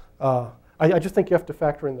 I just think you have to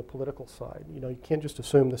factor in the political side. You know, you can't just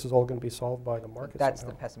assume this is all going to be solved by the market. That's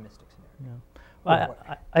somehow. the pessimistic scenario. Yeah.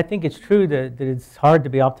 Well, I think it's true that it's hard to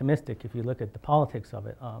be optimistic if you look at the politics of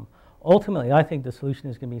it. ultimately, I think the solution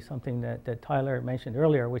is going to be something that Tyler mentioned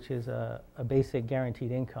earlier, which is a basic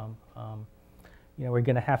guaranteed income. You know, we're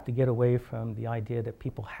going to have to get away from the idea that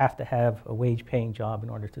people have to have a wage-paying job in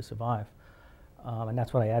order to survive. And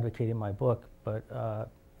that's what I advocate in my book. But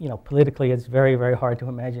you know, politically, it's very, very hard to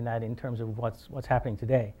imagine that in terms of what's happening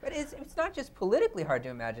today. But it's not just politically hard to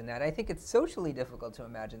imagine that. I think it's socially difficult to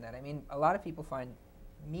imagine that. I mean, a lot of people find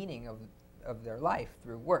meaning of their life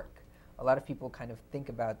through work. A lot of people kind of think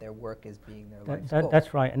about their work as being their life's goal.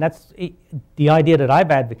 That's right. And that's the idea that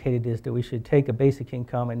I've advocated, is that we should take a basic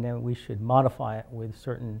income and then we should modify it with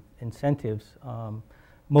certain incentives,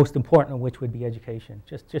 most important of which would be education.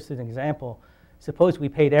 Just as an example, suppose we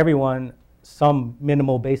paid everyone some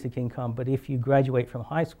minimal basic income, but if you graduate from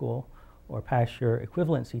high school or pass your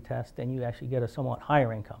equivalency test, then you actually get a somewhat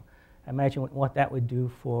higher income. Imagine what that would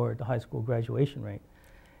do for the high school graduation rate.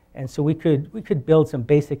 And so we could build some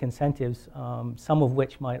basic incentives, some of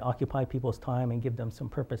which might occupy people's time and give them some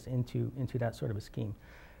purpose into that sort of a scheme.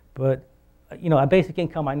 But you know, a basic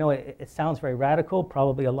income, I know it sounds very radical.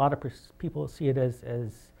 Probably a lot of people see it as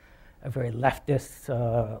a very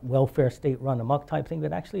leftist welfare state run amok type thing,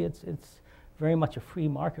 but actually it's very much a free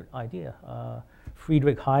market idea.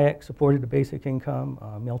 Friedrich Hayek supported a basic income.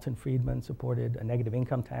 Milton Friedman supported a negative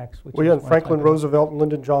income tax. Which well, yeah, and Franklin Roosevelt and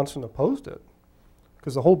Lyndon Johnson opposed it.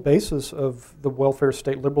 Because the whole basis of the welfare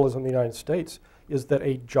state liberalism in the United States is that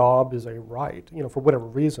a job is a right, you know, for whatever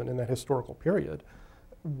reason in that historical period.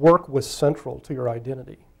 Work was central to your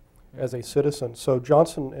identity as a citizen. So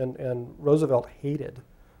Johnson and Roosevelt hated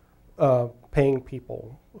paying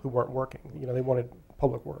people who weren't working. You know, they wanted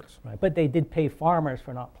public works. Right, but they did pay farmers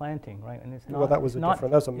for not planting, right? And it's not. Well, that was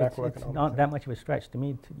different. That's a macroeconomic. It's not that much of a stretch to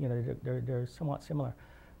me. You know, they're somewhat similar.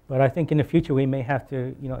 But I think in the future we may have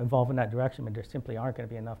to, you know, evolve in that direction. But there simply aren't going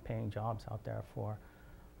to be enough paying jobs out there for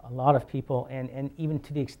a lot of people, and even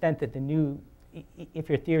to the extent that if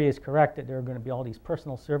your theory is correct that there are going to be all these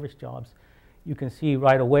personal service jobs, you can see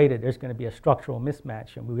right away that there's going to be a structural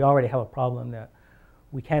mismatch, and we already have a problem that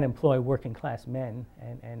we can't employ working class men,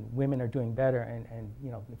 and women are doing better, and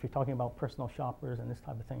you know, if you're talking about personal shoppers and this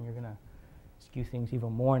type of thing, you're going to skew things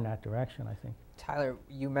even more in that direction, I think. Tyler,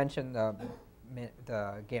 you mentioned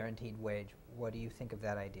the guaranteed wage. What do you think of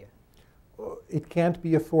that idea? It can't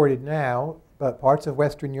be afforded now, but parts of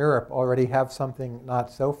Western Europe already have something not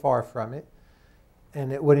so far from it,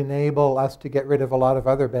 and it would enable us to get rid of a lot of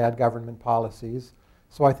other bad government policies.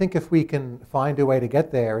 So I think if we can find a way to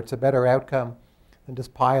get there, it's a better outcome than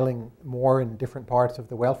just piling more in different parts of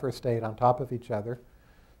the welfare state on top of each other.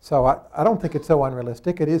 So I don't think it's so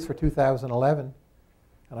unrealistic. It is for 2011.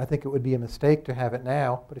 And I think it would be a mistake to have it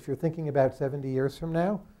now. But if you're thinking about 70 years from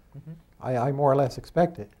now, I more or less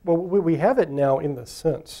expect it. Well, we have it now in the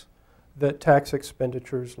sense that tax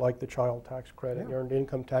expenditures like the child tax credit, the earned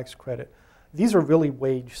income tax credit, these are really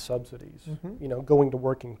wage subsidies, you know, going to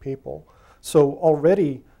working people. So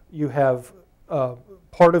already you have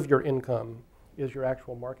part of your income is your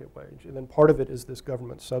actual market wage, and then part of it is this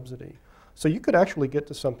government subsidy. So you could actually get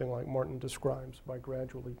to something like Martin describes by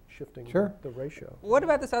gradually shifting the ratio. What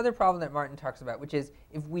about this other problem that Martin talks about, which is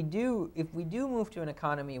if we do move to an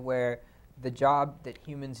economy where the job that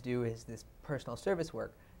humans do is this personal service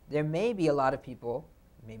work, there may be a lot of people,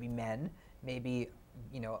 maybe men, maybe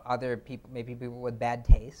other people, maybe people with bad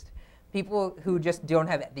taste, people who just don't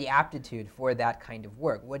have the aptitude for that kind of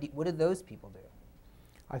work. What do those people do?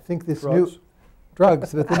 I think this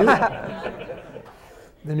drugs, but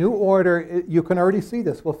the new order, you can already see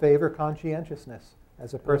this, will favor conscientiousness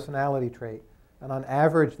as a personality trait. And on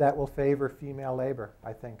average, that will favor female labor,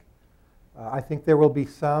 I think. I think there will be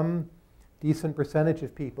some decent percentage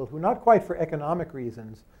of people who, not quite for economic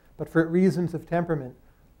reasons, but for reasons of temperament,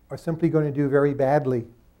 are simply going to do very badly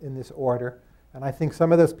in this order. And I think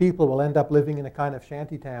some of those people will end up living in a kind of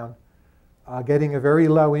shantytown, getting a very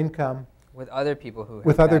low income, with other people who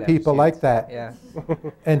with other people like that. Yeah.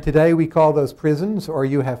 And today we call those prisons, or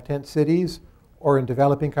you have tent cities, or in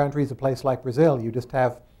developing countries, a place like Brazil, you just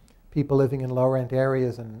have people living in low-rent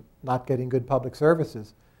areas and not getting good public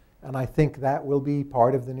services. And I think that will be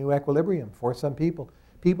part of the new equilibrium for some people.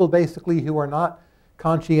 People basically who are not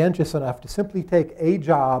conscientious enough to simply take a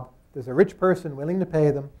job. There's a rich person willing to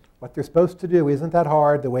pay them. What they're supposed to do isn't that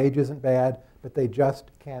hard, the wage isn't bad, but they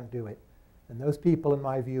just can't do it. And those people, in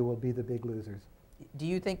my view, will be the big losers. Do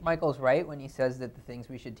you think Michael's right when he says that the things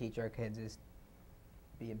we should teach our kids is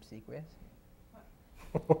be obsequious?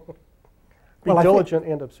 Be diligent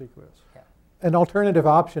and obsequious. Yeah. An alternative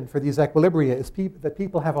option for these equilibria is that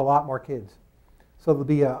people have a lot more kids. So there'll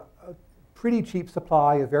be a pretty cheap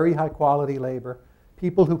supply of very high quality labor,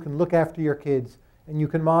 people who can look after your kids, and you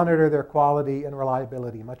can monitor their quality and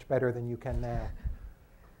reliability much better than you can now.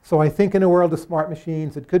 So I think in a world of smart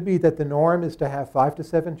machines, it could be that the norm is to have 5 to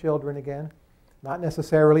 7 children again, not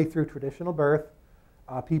necessarily through traditional birth.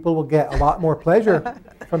 People will get a lot more pleasure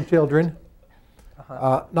from children.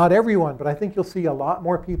 Not everyone, but I think you'll see a lot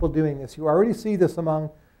more people doing this. You already see this among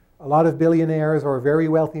a lot of billionaires or very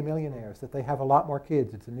wealthy millionaires, that they have a lot more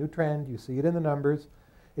kids. It's a new trend. You see it in the numbers.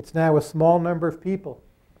 It's now a small number of people.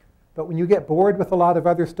 But when you get bored with a lot of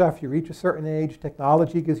other stuff, you reach a certain age,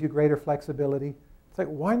 technology gives you greater flexibility. It's like,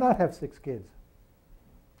 why not have 6 kids?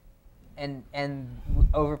 And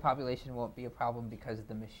overpopulation won't be a problem because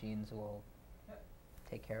the machines will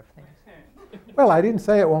take care of things? Well, I didn't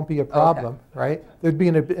say it won't be a problem, right? There'd be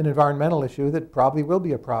an environmental issue that probably will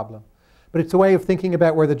be a problem. But it's a way of thinking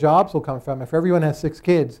about where the jobs will come from. If everyone has 6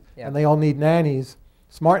 kids and they all need nannies,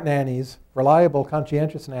 smart nannies, reliable,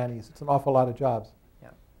 conscientious nannies, it's an awful lot of jobs.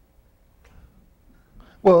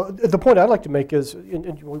 Well, the point I'd like to make is,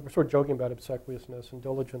 and we were sort of joking about obsequiousness and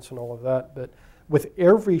diligence and all of that, but with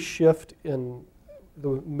every shift in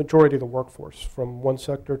the majority of the workforce from one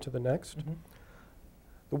sector to the next,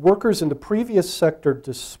 the workers in the previous sector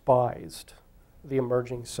despised the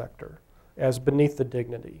emerging sector as beneath the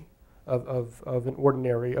dignity of an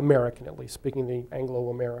ordinary American, at least, speaking the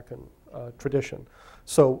Anglo-American tradition.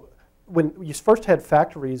 So when you first had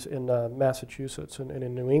factories in Massachusetts and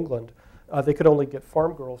in New England, they could only get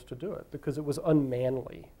farm girls to do it because it was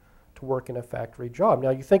unmanly to work in a factory job.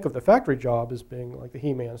 Now, you think of the factory job as being like the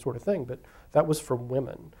He-Man sort of thing, but that was for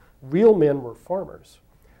women. Real men were farmers.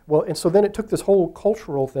 Well, and so then it took this whole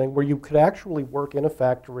cultural thing where you could actually work in a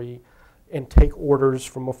factory and take orders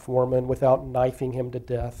from a foreman without knifing him to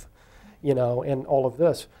death, you know, and all of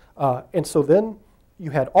this. And so then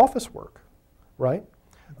you had office work, right?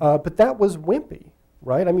 But that was wimpy.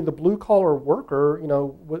 Right? I mean, the blue-collar worker, you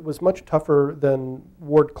know, was much tougher than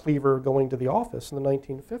Ward Cleaver going to the office in the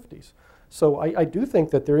 1950s. So I do think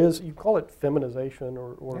that there is, you call it feminization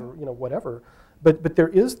or you know, whatever, but there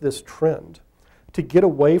is this trend to get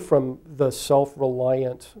away from the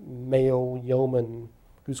self-reliant male yeoman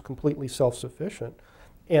who's completely self-sufficient.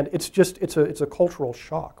 And it's just, it's a cultural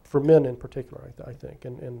shock for men in particular, I think,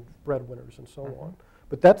 and breadwinners and so on.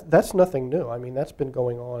 But that's nothing new. I mean, that's been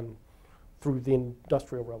going on through the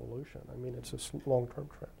Industrial Revolution. I mean, it's a long-term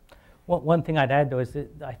trend. Well, one thing I'd add, though, is that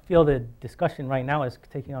I feel the discussion right now is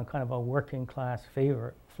taking on kind of a working class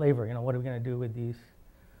flavor. You know, what are we going to do with these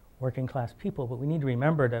working class people? But we need to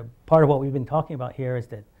remember that part of what we've been talking about here is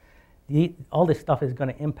that all this stuff is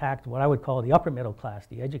going to impact what I would call the upper middle class,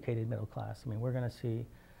 the educated middle class. I mean, we're going to see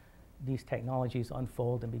these technologies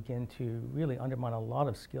unfold and begin to really undermine a lot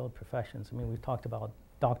of skilled professions. I mean, we've talked about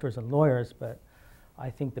doctors and lawyers, but I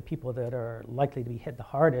think the people that are likely to be hit the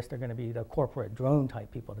hardest are going to be the corporate drone type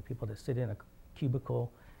people, the people that sit in a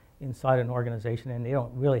cubicle inside an organization and they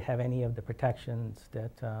don't really have any of the protections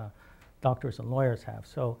that doctors and lawyers have.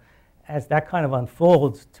 So as that kind of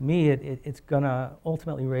unfolds, to me, it's going to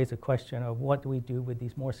ultimately raise a question of what do we do with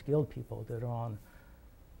these more skilled people that are on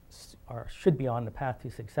or should be on the path to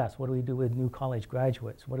success? What do we do with new college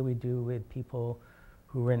graduates? What do we do with people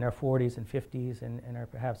who are in their 40s and 50s and are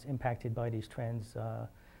perhaps impacted by these trends,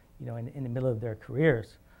 you know, in the middle of their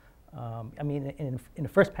careers? I mean, in the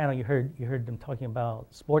first panel, you heard them talking about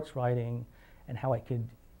sports writing and how it could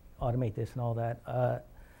automate this and all that.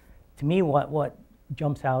 To me, what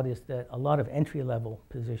jumps out is that a lot of entry-level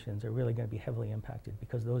positions are really going to be heavily impacted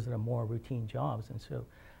because those are the more routine jobs. And so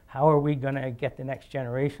how are we going to get the next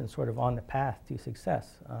generation sort of on the path to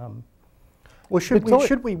success? Well,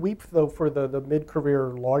 should we weep, though, for the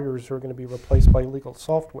mid-career lawyers who are going to be replaced by legal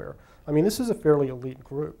software? I mean, this is a fairly elite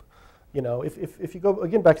group. You know, if you go,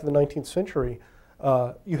 again, back to the 19th century,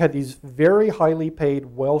 you had these very highly paid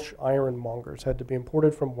Welsh ironmongers had to be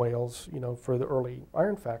imported from Wales, you know, for the early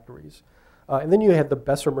iron factories. And then you had the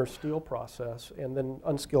Bessemer steel process, and then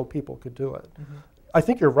unskilled people could do it. I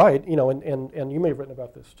think you're right, you know, and you may have written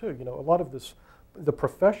about this, too. You know, a lot of this, the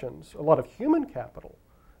professions, a lot of human capital,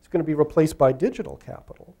 going to be replaced by digital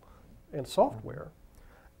capital and software.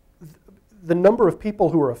 The number of people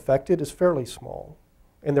who are affected is fairly small,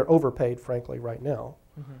 and they're overpaid, frankly, right now.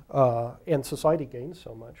 And society gains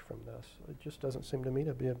so much from this. It just doesn't seem to me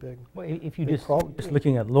to be a big well, if you big just problem.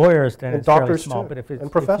 looking at lawyers, then and it's fairly doctors small. too, But if it's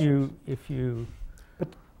and professors. if you But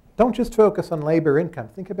don't just focus on labor income.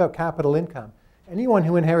 Think about capital income. Anyone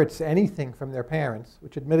who inherits anything from their parents,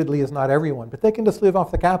 which admittedly is not everyone, but they can just live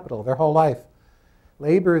off the capital their whole life.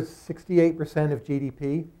 Labor is 68% of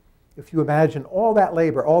GDP. If you imagine all that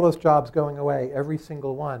labor, all those jobs going away, every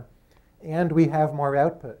single one, and we have more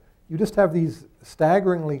output, you just have these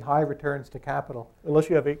staggeringly high returns to capital. Unless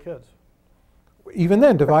you have 8 kids. Even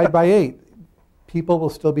then, divide by 8, people will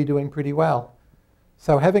still be doing pretty well.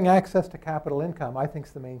 So having access to capital income, I think,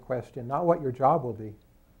 is the main question, not what your job will be.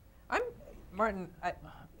 Martin,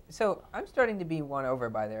 so I'm starting to be won over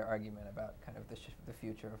by their argument about kind of the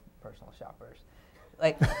future of personal shoppers.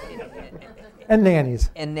 Like, and nannies.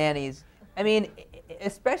 And nannies. I mean,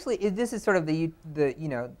 especially, this is sort of the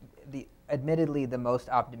admittedly the most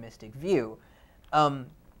optimistic view.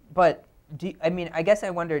 But I guess I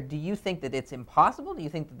wonder, do you think that it's impossible? Do you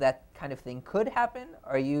think that that kind of thing could happen?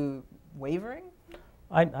 Are you wavering?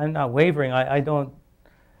 I'm not wavering. I don't,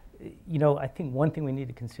 I think one thing we need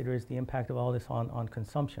to consider is the impact of all this on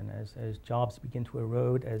consumption. As jobs begin to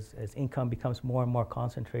erode, as income becomes more and more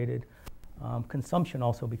concentrated, consumption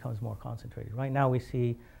also becomes more concentrated. Right now we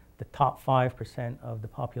see the top 5% of the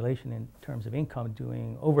population in terms of income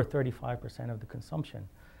doing over 35% of the consumption.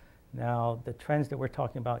 Now, the trends that we're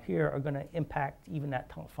talking about here are going to impact even that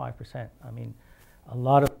top 5%. I mean, a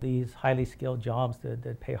lot of these highly skilled jobs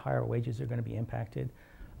that pay higher wages are going to be impacted.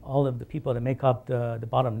 All of the people that make up the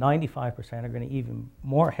bottom 95% are going to even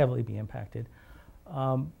more heavily be impacted.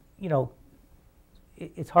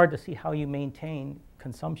 It's hard to see how you maintain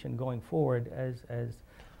consumption going forward as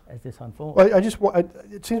this unfolds. Well,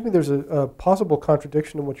 it seems to me there's a possible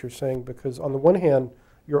contradiction in what you're saying, because on the one hand,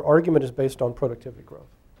 your argument is based on productivity growth.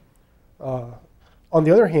 On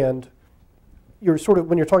the other hand,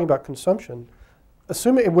 when you're talking about consumption,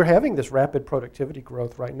 assuming we're having this rapid productivity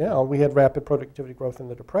growth right now, we had rapid productivity growth in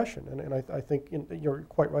the Depression, and I think you're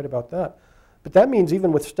quite right about that. But that means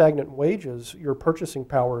even with stagnant wages, your purchasing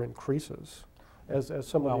power increases as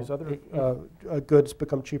some of these other goods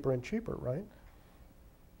become cheaper and cheaper, right?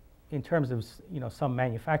 In terms of some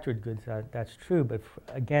manufactured goods, that's true. But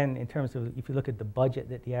again, in terms of if you look at the budget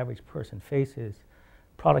that the average person faces,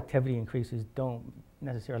 productivity increases don't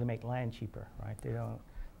necessarily make land cheaper, right? They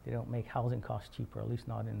don't make housing costs cheaper, at least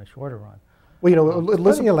not in the shorter run. Well,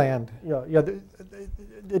 plenty of land. Yeah.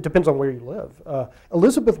 It depends on where you live.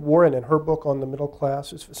 Elizabeth Warren, in her book on the middle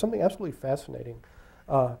class, is something absolutely fascinating.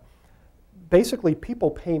 Basically,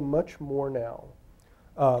 people pay much more now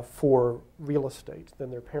for real estate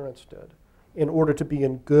than their parents did in order to be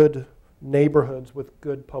in good neighborhoods with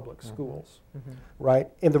good public schools, right?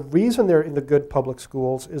 And the reason they're in the good public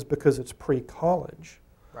schools is because it's pre-college.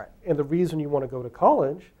 Right. And the reason you want to go to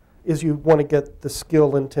college is you want to get the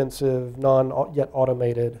skill-intensive,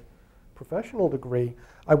 non-yet-automated professional degree.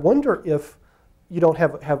 I wonder if you don't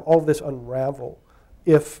have all of this unravel,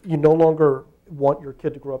 if you no longer want your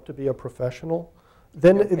kid to grow up to be a professional,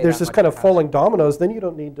 then there's this kind of falling dominoes. Then you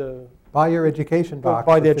don't need to buy your education box.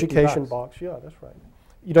 Buy the education box. Yeah, that's right.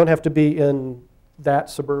 You don't have to be in that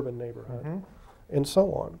suburban neighborhood, and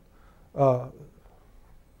so on.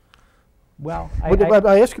 Well,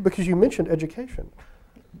 I ask you because you mentioned education.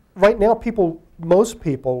 Right now, most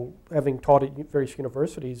people, having taught at various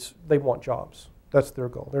universities, they want jobs. That's their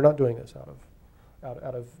goal. They're not doing this out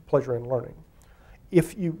of pleasure and learning.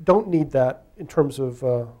 If you don't need that in terms of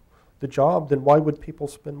the job, then why would people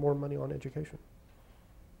spend more money on education?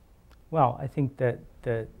 Well, I think that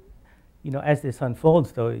as this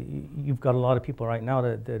unfolds, though, you've got a lot of people right now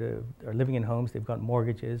that are living in homes. They've got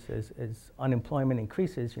mortgages. As unemployment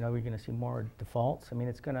increases, we're going to see more defaults. I mean,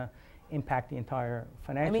 it's going to impact the entire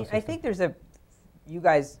financial system. I think you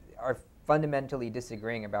guys are fundamentally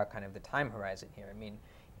disagreeing about kind of the time horizon here. I mean,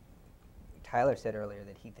 Tyler said earlier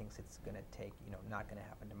that he thinks it's going to take, not going to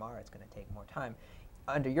happen tomorrow. It's going to take more time.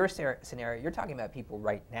 Under your scenario, you're talking about people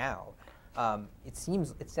right now. It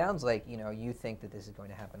sounds like you think that this is going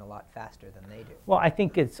to happen a lot faster than they do. Well, I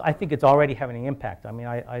think it's already having an impact. I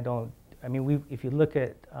mean, if you look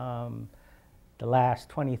at the last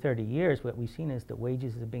 20, 30 years, what we've seen is that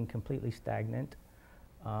wages have been completely stagnant.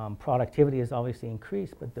 Productivity has obviously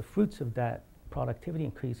increased, but the fruits of that productivity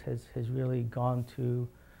increase has really gone to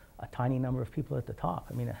a tiny number of people at the top.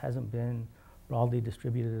 I mean, it hasn't been broadly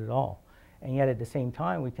distributed at all. And yet at the same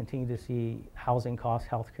time, we continue to see housing costs,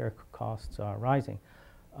 healthcare costs rising.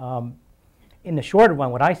 In the shorter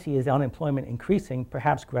run, what I see is unemployment increasing,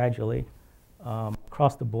 perhaps gradually,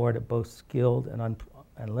 across the board at both skilled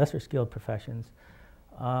and lesser skilled professions.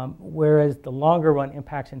 Whereas the longer run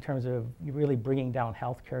impacts in terms of really bringing down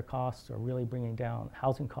healthcare costs or really bringing down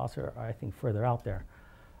housing costs are I think, further out there.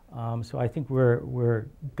 So I think we're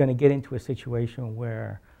going to get into a situation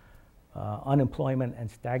where unemployment and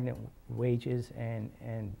stagnant wages and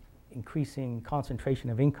increasing concentration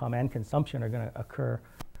of income and consumption are going to occur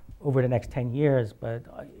over the next 10 years. But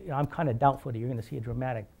I'm kind of doubtful that you're going to see a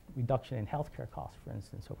dramatic reduction in healthcare costs, for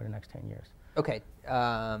instance, over the next 10 years. Okay,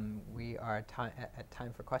 we are at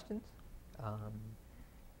time for questions.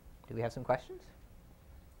 Do we have some questions?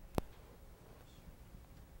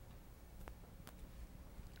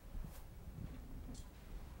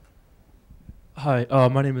 Hi,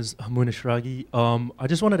 my name is Hamoon Ashragi. I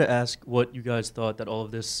just wanted to ask what you guys thought that all of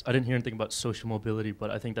this, I didn't hear anything about social mobility, but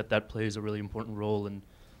I think that that plays a really important role in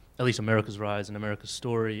at least America's rise and America's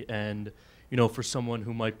story. And, you know, for someone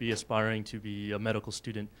who might be aspiring to be a medical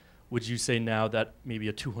student, would you say now that maybe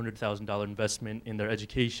a $200,000 investment in their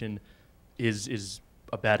education is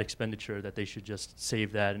a bad expenditure, that they should just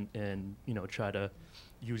save that and, you know, try to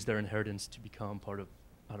use their inheritance to become part of,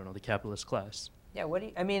 I don't know, the capitalist class? Yeah, what do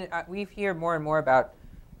you, I mean, we hear more and more about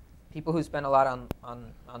people who spend a lot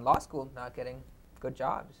on law school not getting good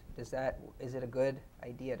jobs. Is it a good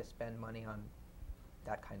idea to spend money on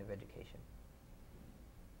that kind of education?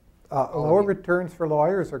 Lower returns for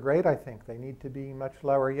lawyers are great, I think. They need to be much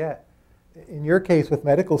lower yet. In your case with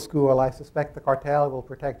medical school, I suspect the cartel will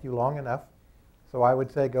protect you long enough. So I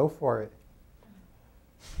would say go for it.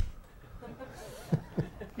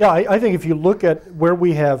 Yeah, I think if you look at where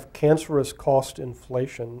we have cancerous cost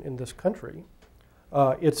inflation in this country,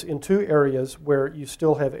 it's in two areas where you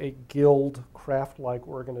still have a guild craft-like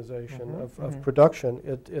organization of production.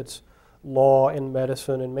 It's law and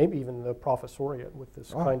medicine and maybe even the professoriate with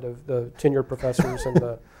this kind of the tenured professors and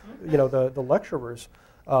the, you know, the lecturers.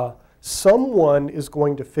 Someone is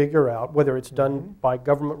going to figure out, whether it's done by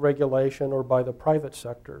government regulation or by the private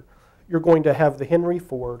sector, you're going to have the Henry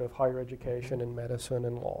Ford of higher education and medicine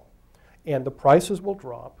and law. And the prices will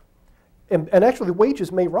drop. And actually the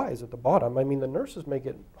wages may rise at the bottom. I mean, the nurses may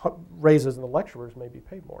get raises and the lecturers may be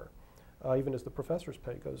paid more, even as the professor's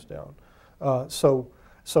pay goes down. So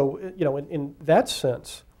you know, in that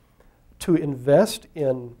sense, to invest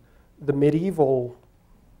in the medieval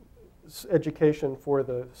education for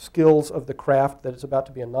the skills of the craft that is about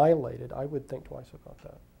to be annihilated, I would think twice about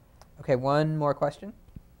that. Okay, one more question.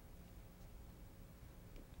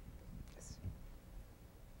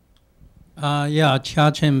 Yeah,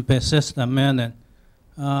 charge and persistent manner.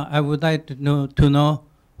 I would like to know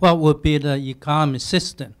what would be the economic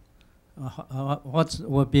system. What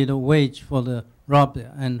would be the wage for the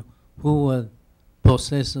robber and who would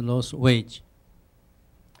possess those wage?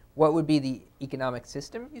 What would be the economic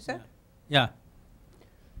system, you said? Yeah.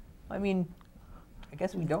 I mean, I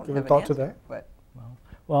guess we don't Give have a thought an answer, to that? but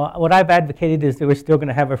Well, what I've advocated is that we're still going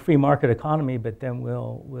to have a free market economy, but then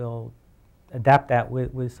we'll adapt that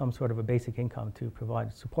with some sort of a basic income to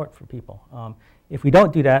provide support for people. If we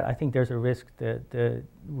don't do that, I think there's a risk that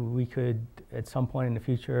we could, at some point in the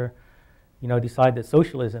future, you know, decide that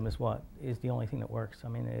socialism is the only thing that works. I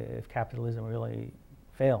mean, if capitalism really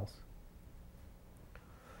fails.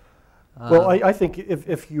 Well, I think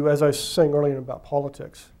if you, as I was saying earlier about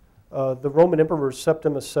politics, the Roman Emperor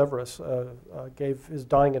Septimus Severus gave his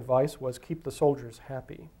dying advice was keep the soldiers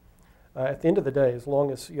happy. At the end of the day, as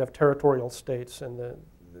long as you have territorial states and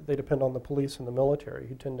they depend on the police and the military,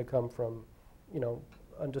 who tend to come from, you know,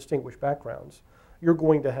 undistinguished backgrounds, you're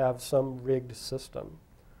going to have some rigged system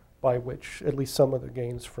by which at least some of the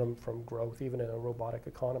gains from growth, even in a robotic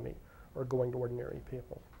economy, are going to ordinary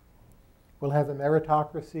people. We'll have a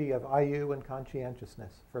meritocracy of IU and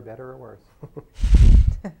conscientiousness, for better or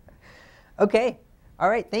worse. Okay. All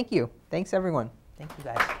right. Thank you. Thanks, everyone. Thank you,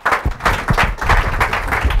 guys.